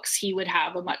books he would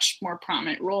have a much more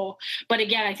prominent role. But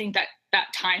again, I think that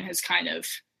that time has kind of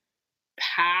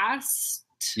passed.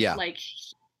 Yeah. Like,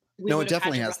 no, it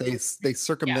definitely has. They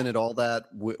circumvented all that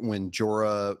when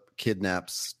Jorah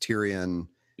kidnaps Tyrion.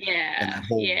 Yeah. And that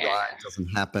whole ride doesn't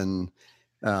happen.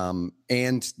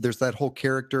 And there's that whole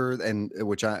character, and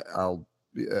which I'll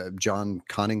John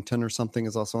Connington or something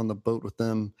is also on the boat with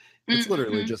them. It's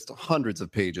literally just hundreds of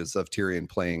pages of Tyrion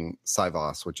playing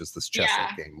Sivos, which is this chess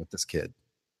game with this kid.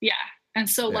 Yeah. And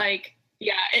so like,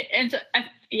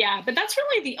 but that's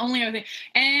really the only other thing.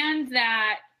 And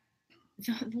that,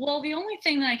 well, the only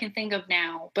thing that I can think of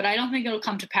now, but I don't think it'll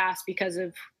come to pass because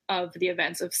of the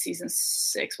events of season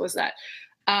 6, was that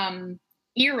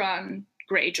Euron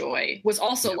Greyjoy was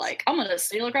also like, I'm gonna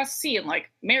sail across the sea and like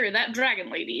marry that dragon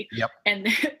lady. Yep. And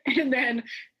then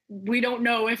we don't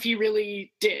know if he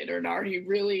really did or not. He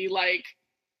really like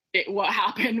what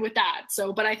happened with that.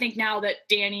 So, but I think now that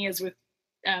Dany is with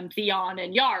Theon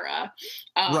and Yara,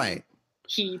 right,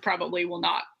 he probably will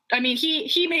not. I mean,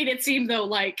 he made it seem though,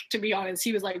 like, to be honest,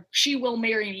 he was like, she will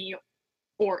marry me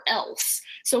or else.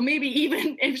 So maybe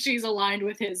even if she's aligned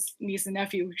with his niece and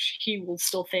nephew, he will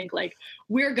still think like,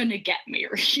 we're going to get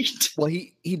married. Well,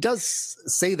 he does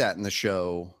say that in the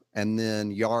show. And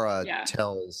then Yara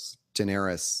tells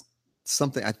Daenerys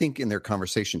something. I think in their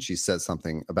conversation, she says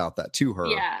something about that to her.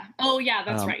 Yeah. Oh yeah,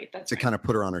 that's right. That's kind of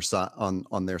put her on her side,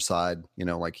 on their side, you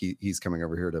know, like he's coming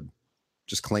over here to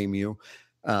just claim you.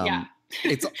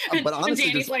 It's, but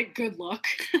honestly, Danny's like, good luck.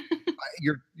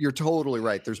 You're totally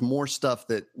right. There's more stuff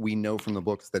that we know from the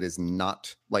books that is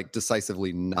not like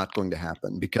decisively not going to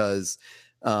happen because,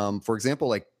 for example,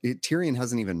 like Tyrion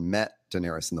hasn't even met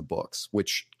Daenerys in the books,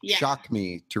 which shocked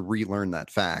me to relearn that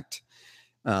fact.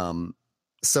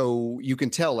 So you can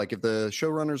tell, like, if the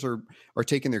showrunners are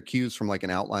taking their cues from like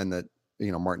an outline that,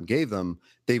 you know, Martin gave them,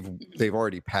 they've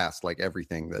already passed like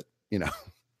everything that, you know,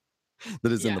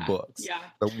 that is in the books. Yeah.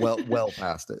 But well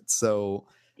past it. So,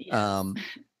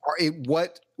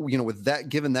 what, you know, with that,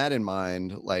 given that in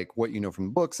mind, like what you know from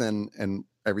the books and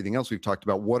everything else we've talked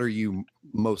about, what are you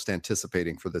most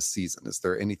anticipating for this season? Is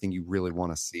there anything you really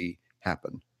want to see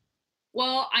happen?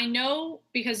 Well, I know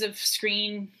because of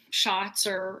screenshots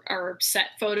or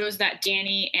set photos that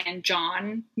Dany and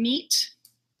Jon meet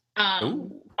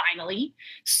finally.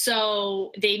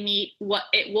 So they meet. What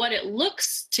it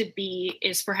looks to be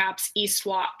is perhaps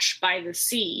Eastwatch by the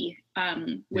sea,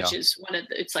 which is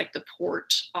it's like the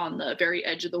port on the very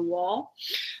edge of the wall.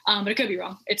 But it could be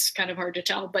wrong. It's kind of hard to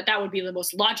tell, but that would be the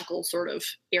most logical sort of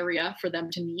area for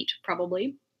them to meet,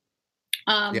 probably.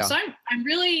 So I'm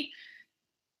really,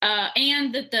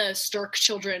 and that the Stark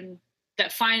children,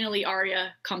 that finally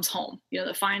Arya comes home. You know,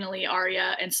 that finally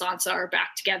Arya and Sansa are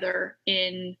back together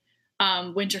in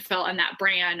Winterfell, and that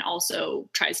Bran also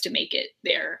tries to make it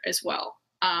there as well.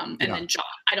 And then Jon,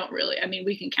 I mean,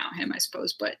 we can count him, I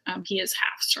suppose, but he is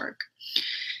half Stark.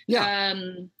 Yeah.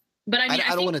 But I mean,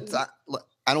 I don't want to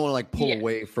like pull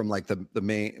away from like the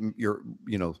main,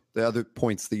 the other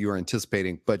points that you are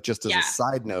anticipating, but just as a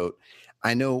side note,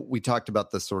 I know we talked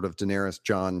about the sort of Daenerys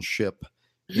Jon ship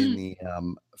in the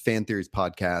Fan Theories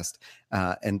podcast.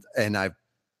 And I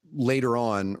later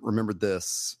on remembered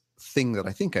this thing that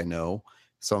I think I know.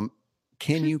 So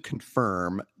can you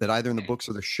confirm that either in the books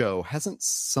or the show, hasn't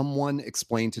someone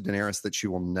explained to Daenerys that she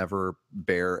will never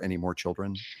bear any more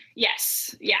children?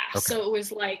 Yes. Yeah. Okay. So it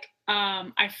was like,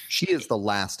 she is the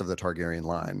last of the Targaryen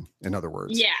line, in other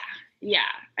words. Yeah. Yeah.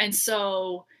 And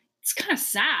so it's kind of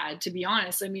sad, to be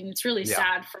honest. I mean, it's really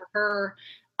sad for her,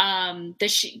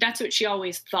 that's what she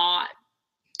always thought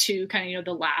to kind of,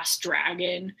 the last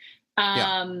dragon.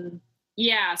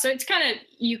 So it's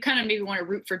you kind of maybe want to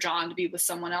root for Jon to be with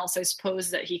someone else, I suppose,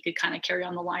 that he could kind of carry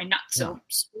on the line. Not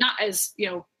as,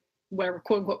 whatever,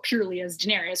 quote unquote, purely as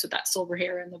Daenerys with that silver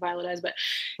hair and the violet eyes, but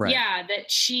that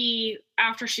she,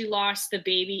 after she lost the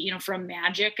baby, from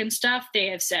magic and stuff, they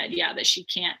have said, that she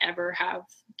can't ever have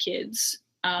kids.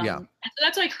 So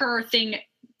that's like her thing.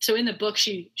 So in the book,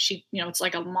 she it's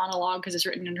like a monologue because it's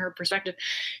written in her perspective.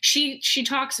 She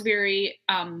talks very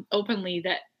openly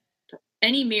that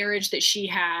any marriage that she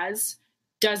has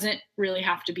doesn't really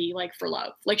have to be like for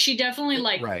love. Like she definitely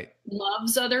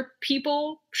loves other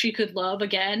people she could love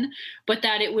again, but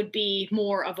that it would be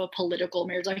more of a political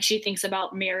marriage. Like she thinks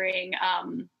about marrying,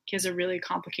 he has a really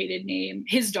complicated name.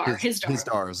 Hizdahr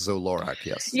Zolorak.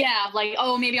 Yes. Yeah. Like,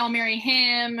 oh, maybe I'll marry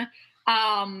him.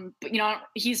 But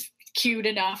he's cute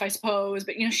enough, I suppose,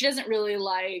 but she doesn't really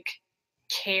like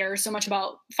care so much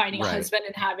about finding a Right. husband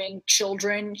and having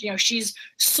children. You know, she's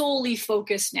solely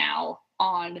focused now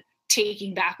on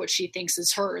taking back what she thinks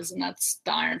is hers, and that's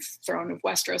the Iron Throne of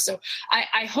Westeros. So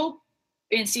I hope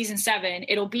in season 7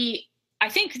 it'll be, I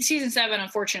think season 7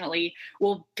 unfortunately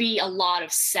will be a lot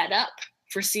of setup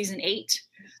for season 8.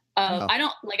 Oh. I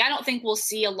don't think we'll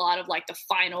see a lot of like the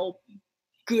final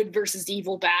good versus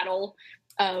evil battle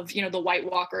of, you know, the White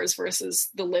Walkers versus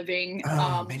the living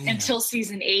until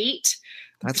season 8.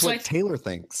 That's what Taylor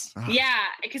thinks. Oh. Yeah,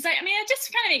 because I mean, it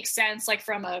just kind of makes sense, like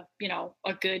from a, you know,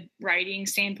 a good writing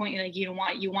standpoint. Like you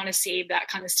want to save that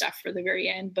kind of stuff for the very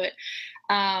end. But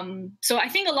so I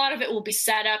think a lot of it will be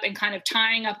set up and kind of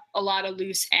tying up a lot of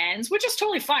loose ends, which is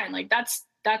totally fine. Like that's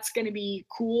going to be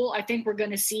cool. I think we're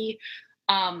going to see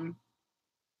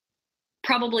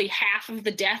probably half of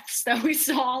the deaths that we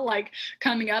saw like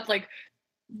coming up. Like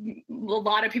a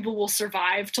lot of people will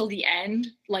survive till the end,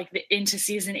 like into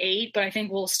season 8, but I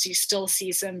think we'll still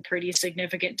see some pretty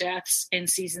significant deaths in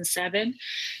season 7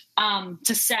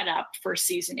 to set up for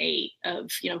season 8 of,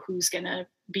 you know, who's going to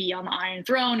be on the Iron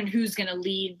Throne and who's going to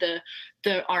lead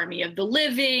the army of the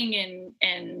living.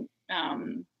 And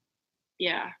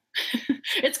yeah,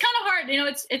 it's kind of hard. You know,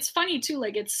 it's funny too.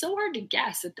 Like it's so hard to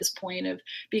guess at this point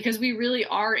because we really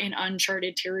are in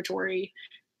uncharted territory.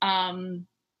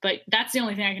 But that's the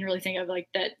only thing I can really think of, like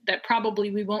that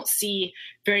probably we won't see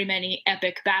very many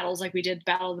epic battles like we did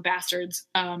Battle of the Bastards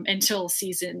until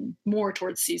more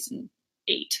towards season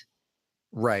 8.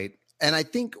 Right. And I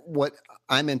think what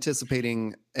I'm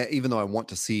anticipating, even though I want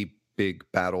to see big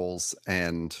battles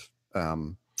and,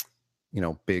 you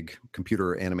know, big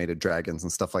computer animated dragons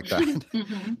and stuff like that,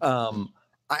 Mm-hmm.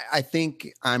 I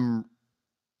think I'm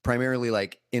primarily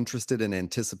like interested in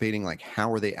anticipating like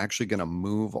how are they actually going to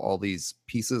move all these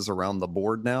pieces around the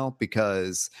board now,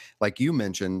 because like you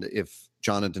mentioned, if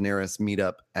Jon and Daenerys meet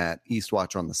up at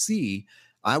Eastwatch on the Sea,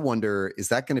 I wonder, is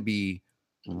that going to be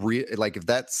like if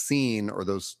that scene or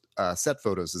those set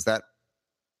photos, is that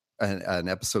an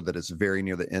episode that is very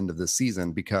near the end of the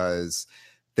season? Because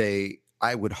I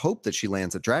would hope that she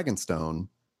lands at Dragonstone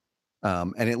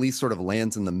and at least sort of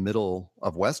lands in the middle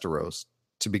of Westeros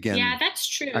to begin, yeah, that's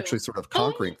true, actually sort of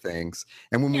conquering things.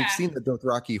 And when we've seen the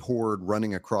Dothraki horde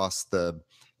running across the,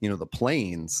 you know, the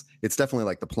plains, it's definitely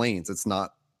like the plains. It's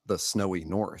not the snowy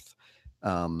north.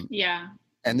 Yeah.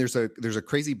 And there's a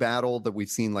crazy battle that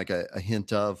we've seen like a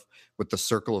hint of with the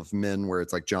Circle of Men, where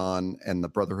it's like Jon and the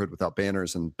Brotherhood Without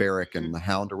Banners and Beric and the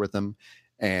Hound are with him.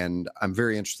 And I'm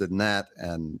very interested in that.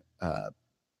 And,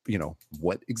 you know,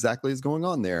 what exactly is going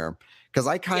on there? Because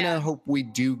I kind of hope we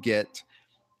do get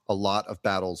a lot of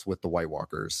battles with the White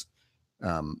Walkers.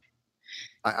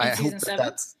 I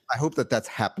hope that's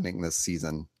happening this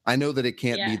season. I know that it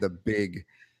can't be the big,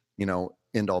 you know,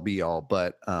 end all be all,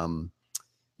 but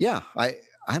yeah, I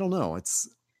don't know.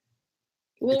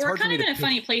 We're kind of in a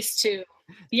funny place too.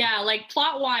 Yeah, like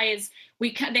plot wise,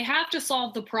 they have to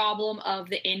solve the problem of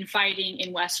the infighting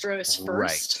in Westeros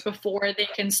first before they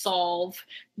can solve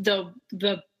the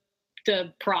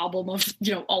problem of,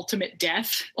 you know, ultimate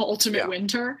death, ultimate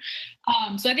winter.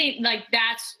 So I think like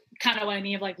that's kind of what I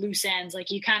mean of like loose ends. Like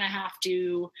you kind of have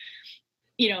to,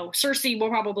 you know, Cersei will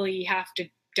probably have to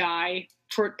die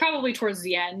probably towards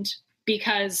the end,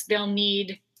 because they'll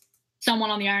need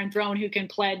someone on the Iron Throne who can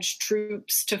pledge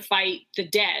troops to fight the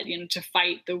dead, you know, to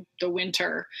fight the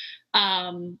winter.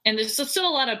 And there's still a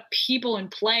lot of people in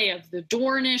play. Of the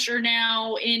Dornish are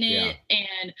now in it,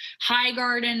 and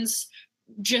Highgarden's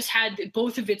just had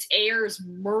both of its heirs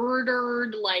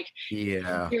murdered. Like,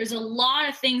 there's a lot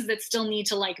of things that still need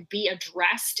to like be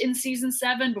addressed in season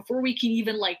 7 before we can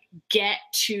even like get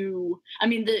to, I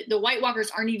mean, the White Walkers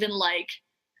aren't even like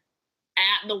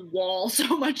at the wall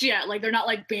so much yet. Like they're not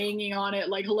like banging on it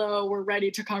like, hello, we're ready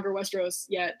to conquer Westeros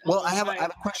yet. Well, I have a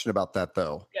question about that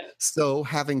though. So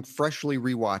having freshly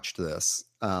rewatched this,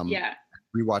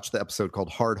 rewatched the episode called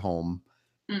Hardhome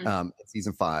in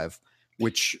season 5,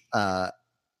 which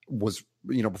was,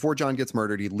 you know, before Jon gets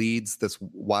murdered, he leads this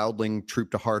wildling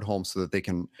troop to Hardhome so that they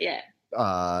can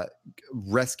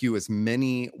rescue as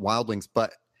many wildlings.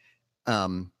 But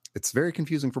it's very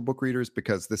confusing for book readers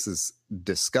because this is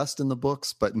discussed in the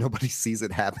books, but nobody sees it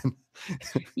happen.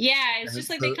 It's just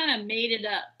like they kind of made it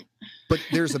up. But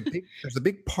there's a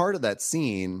big part of that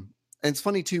scene. And it's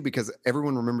funny too, because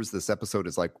everyone remembers this episode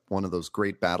as like one of those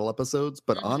great battle episodes,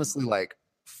 but honestly, like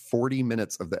 40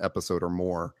 minutes of the episode or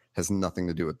more has nothing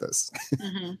to do with this.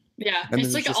 And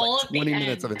it's like just all like 20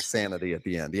 minutes of insanity at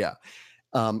the end.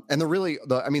 And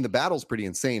the battle's pretty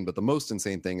insane, but the most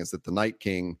insane thing is that the Night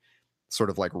King sort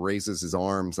of like raises his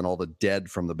arms and all the dead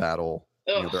from the battle,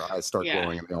 you know, their eyes start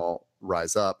glowing and they all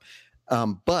rise up.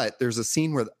 But there's a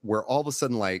scene where all of a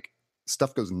sudden, like,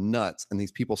 stuff goes nuts, and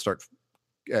these people start,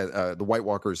 the White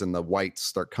Walkers and the Whites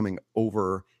start coming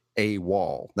over a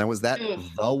wall. Now, was that Ugh.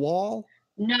 the wall?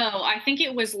 No, I think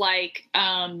it was like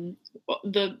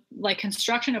the like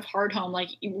construction of Hardhome. Like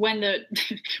when the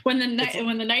when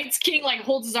the Night's King like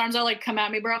holds his arms out, like, come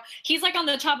at me, bro. He's like on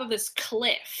the top of this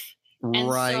cliff, and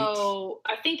Right. so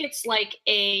I think it's like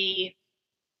a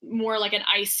more like an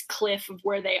ice cliff of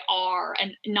where they are,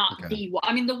 and not the wall.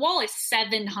 I mean, the wall is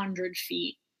 700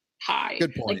 feet high.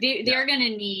 Good point. Like they're going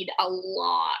to need a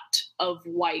lot of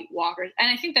White Walkers,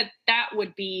 and I think that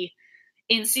would be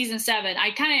in season 7.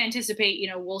 I kind of anticipate,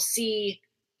 we'll see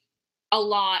a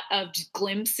lot of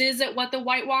glimpses at what the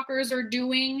White Walkers are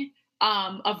doing,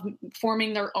 of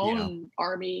forming their own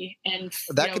army, and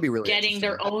that could be really getting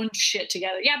their own shit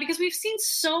together. Yeah, because we've seen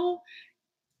so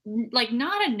like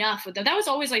not enough with them. That was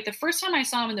always like the first time I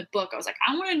saw them in the book, I was like,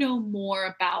 I want to know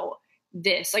more about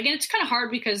this. Like, and it's kind of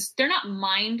hard because they're not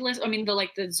mindless. I mean,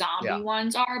 the zombie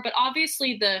ones are, but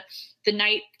obviously the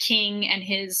Night King and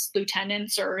his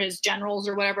lieutenants or his generals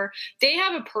or whatever, they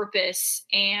have a purpose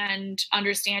and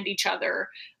understand each other.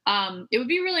 It would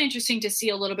be really interesting to see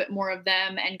a little bit more of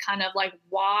them and kind of like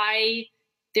why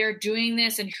they're doing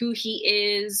this and who he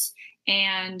is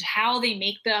and how they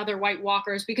make the other White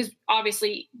Walkers, because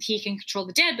obviously he can control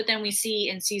the dead, but then we see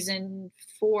in season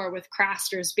 4 with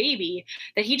Craster's baby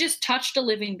that he just touched a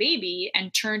living baby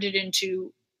and turned it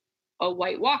into a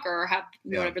White Walker, or have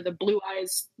whatever, the blue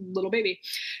eyes little baby.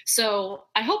 So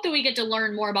I hope that we get to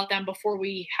learn more about them before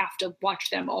we have to watch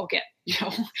them all get,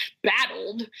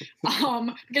 battled.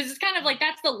 Because it's kind of like,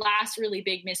 that's the last really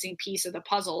big missing piece of the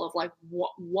puzzle of like,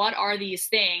 what are these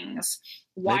things?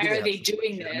 Why are they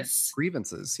doing this?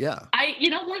 Grievances. Yeah. You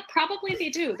know what? Probably they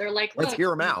do. They're like, let's hear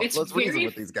them out. Let's reason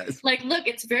with these guys. Like, look,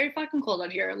 it's very fucking cold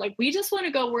out here. Like, we just want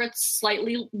to go where it's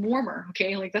slightly warmer.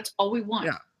 Okay. Like, that's all we want.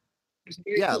 Yeah.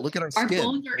 Yeah, cool. Look at our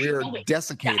skin. We're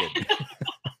desiccated.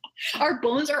 Our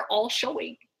bones are all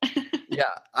showing. Yeah,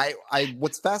 I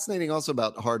what's fascinating also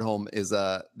about Hardhome is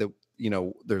that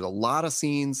there's a lot of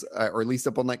scenes, or at least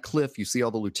up on that cliff, you see all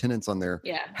the lieutenants on their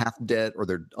half dead or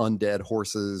their undead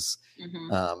horses,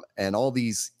 and all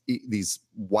these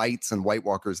Whites and White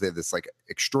Walkers. They have this like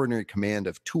extraordinary command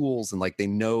of tools, and like they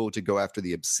know to go after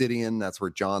the obsidian. That's where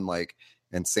John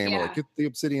and Sam are like, get the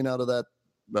obsidian out of that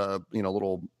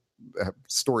little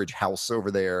storage house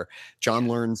over there. John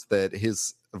learns that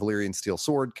his Valyrian steel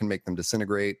sword can make them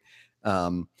disintegrate,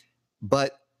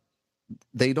 but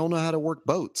they don't know how to work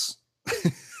boats.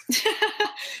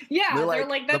 They're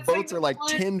like the boats are like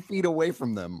 10 feet away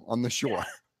from them on the shore,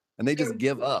 and they just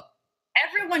give up.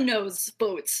 Everyone knows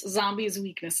boats, zombies'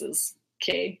 weaknesses.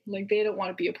 Okay, like they don't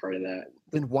want to be a part of that.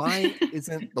 Then why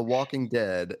isn't The Walking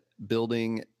Dead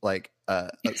building like a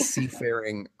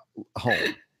seafaring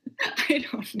home? I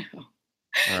don't know.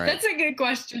 Right. That's a good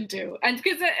question too, and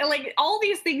because like all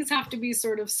these things have to be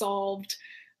sort of solved,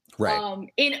 right?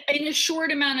 In a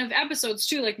short amount of episodes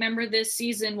too. Like, remember, this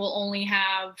season will only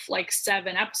have like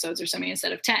 7 episodes or something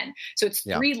instead of 10, so it's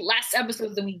 3 less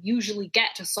episodes than we usually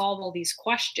get to solve all these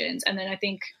questions. And then I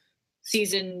think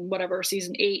season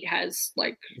 8 has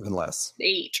like even less,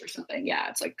 8 or something. Yeah,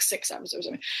 it's like 6 episodes or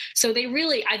something. So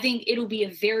I think it'll be a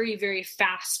very, very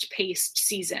fast-paced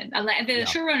season. And the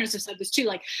showrunners have said this too,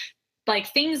 like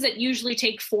things that usually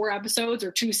take 4 episodes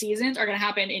or 2 seasons are going to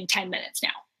happen in 10 minutes now.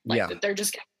 Like they're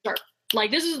just going to start.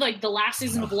 Like, this is like the last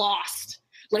season of Lost.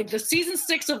 Like the season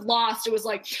 6 of Lost, it was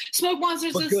like smoke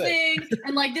monsters this thing,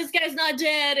 and like this guy's not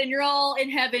dead, and you're all in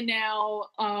heaven now.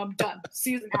 Done.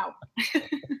 Season out.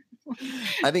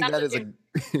 I think that is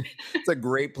it's a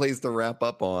great place to wrap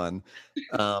up on.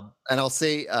 And I'll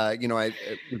say,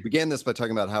 we began this by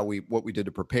talking about what we did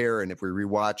to prepare, and if we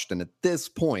rewatched. And at this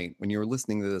point, when you're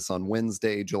listening to this on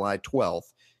Wednesday, July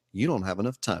 12th, you don't have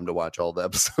enough time to watch all the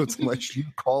episodes unless you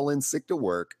call in sick to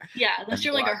work. Yeah, unless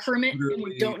you're like a hermit and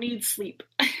you don't need sleep.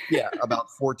 About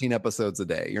 14 episodes a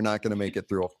day. You're not going to make it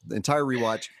through the entire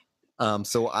rewatch.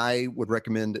 So I would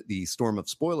recommend the Storm of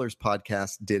Spoilers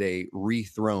podcast did a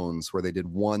Re-Thrones, where they did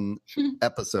one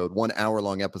episode, 1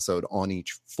 hour-long episode on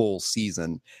each full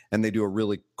season. And they do a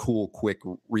really cool, quick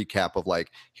recap of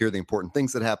like, here are the important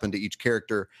things that happened to each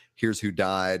character. Here's who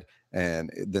died.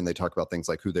 And then they talk about things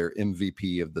like who their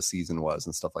MVP of the season was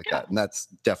and stuff like that. And that's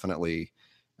definitely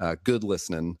good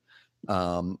listening.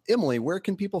 Emily, where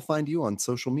can people find you on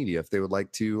social media if they would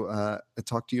like to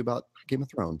talk to you about Game of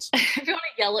Thrones? If you want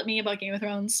to yell at me about Game of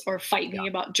Thrones or fight me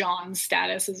about Jon's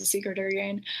status as a Secret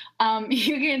Targaryen,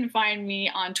 you can find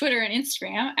me on Twitter and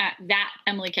Instagram at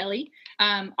 @EmilyKelly.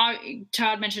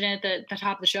 Todd mentioned it at the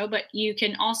top of the show, but you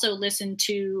can also listen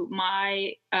to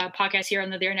my podcast here on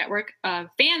the There Network,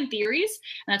 Fan Theories,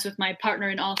 and that's with my partner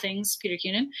in all things, Peter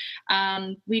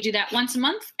Cunin. We do that once a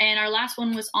month, and our last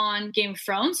one was on Game of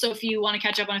Thrones. So if you want to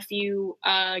catch up on a few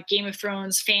Game of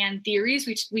Thrones fan theories,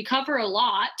 which we cover a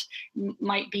lot,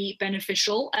 might be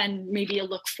beneficial and maybe a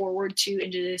look forward to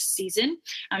into this season.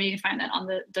 You can find that on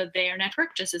the There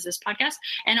Network, just as this podcast.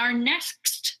 And our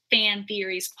next Fan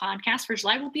Theories podcast for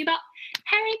July will be about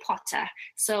Harry Potter.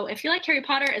 So if you like Harry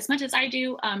Potter as much as I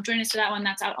do, join us for that one.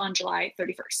 That's out on July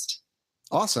 31st.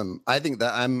 Awesome. I think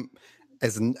that I'm,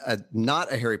 as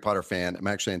not a Harry Potter fan, I'm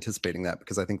actually anticipating that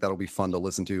because I think that'll be fun to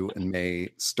listen to and may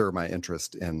stir my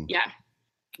interest in. Yeah.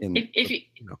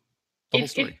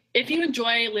 If you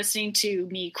enjoy listening to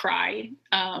me cry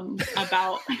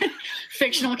about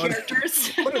fictional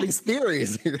characters, what are these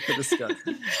theories you're going to discuss?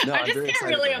 No, I just get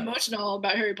really emotional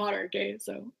about Harry Potter. Okay,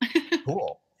 so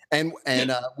cool. And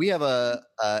we have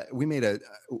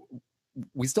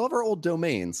we still have our old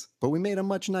domains, but we made a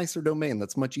much nicer domain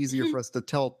that's much easier for us to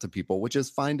tell to people, which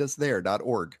is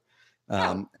findusthere.org.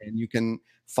 And you can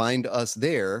find us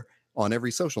there on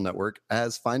every social network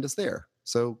as Find Us There.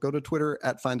 So go to Twitter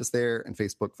at Find Us There and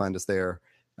Facebook Find Us There,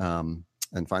 and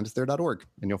findusthere.org,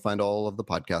 and you'll find all of the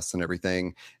podcasts and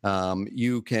everything.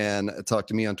 You can talk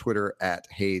to me on Twitter at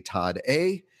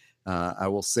HeyToddA. I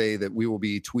will say that we will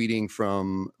be tweeting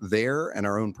from there and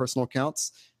our own personal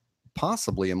accounts.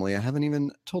 Possibly, Emily, I haven't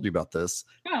even told you about this.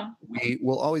 Oh. We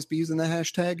will always be using the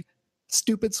hashtag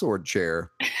Stupid Sword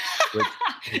Chair, which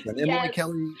is an Emily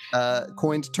Kelly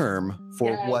coined term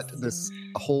for what this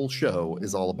whole show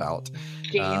is all about.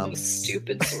 Game of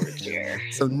Stupid Sword Chair.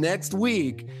 So next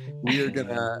week, we are going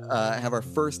to have our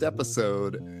first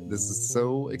episode. This is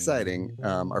so exciting.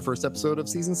 Our first episode of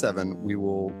season 7. We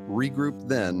will regroup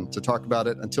then to talk about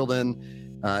it. Until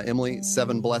then, Emily,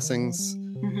 7 blessings,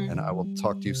 and I will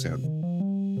talk to you soon.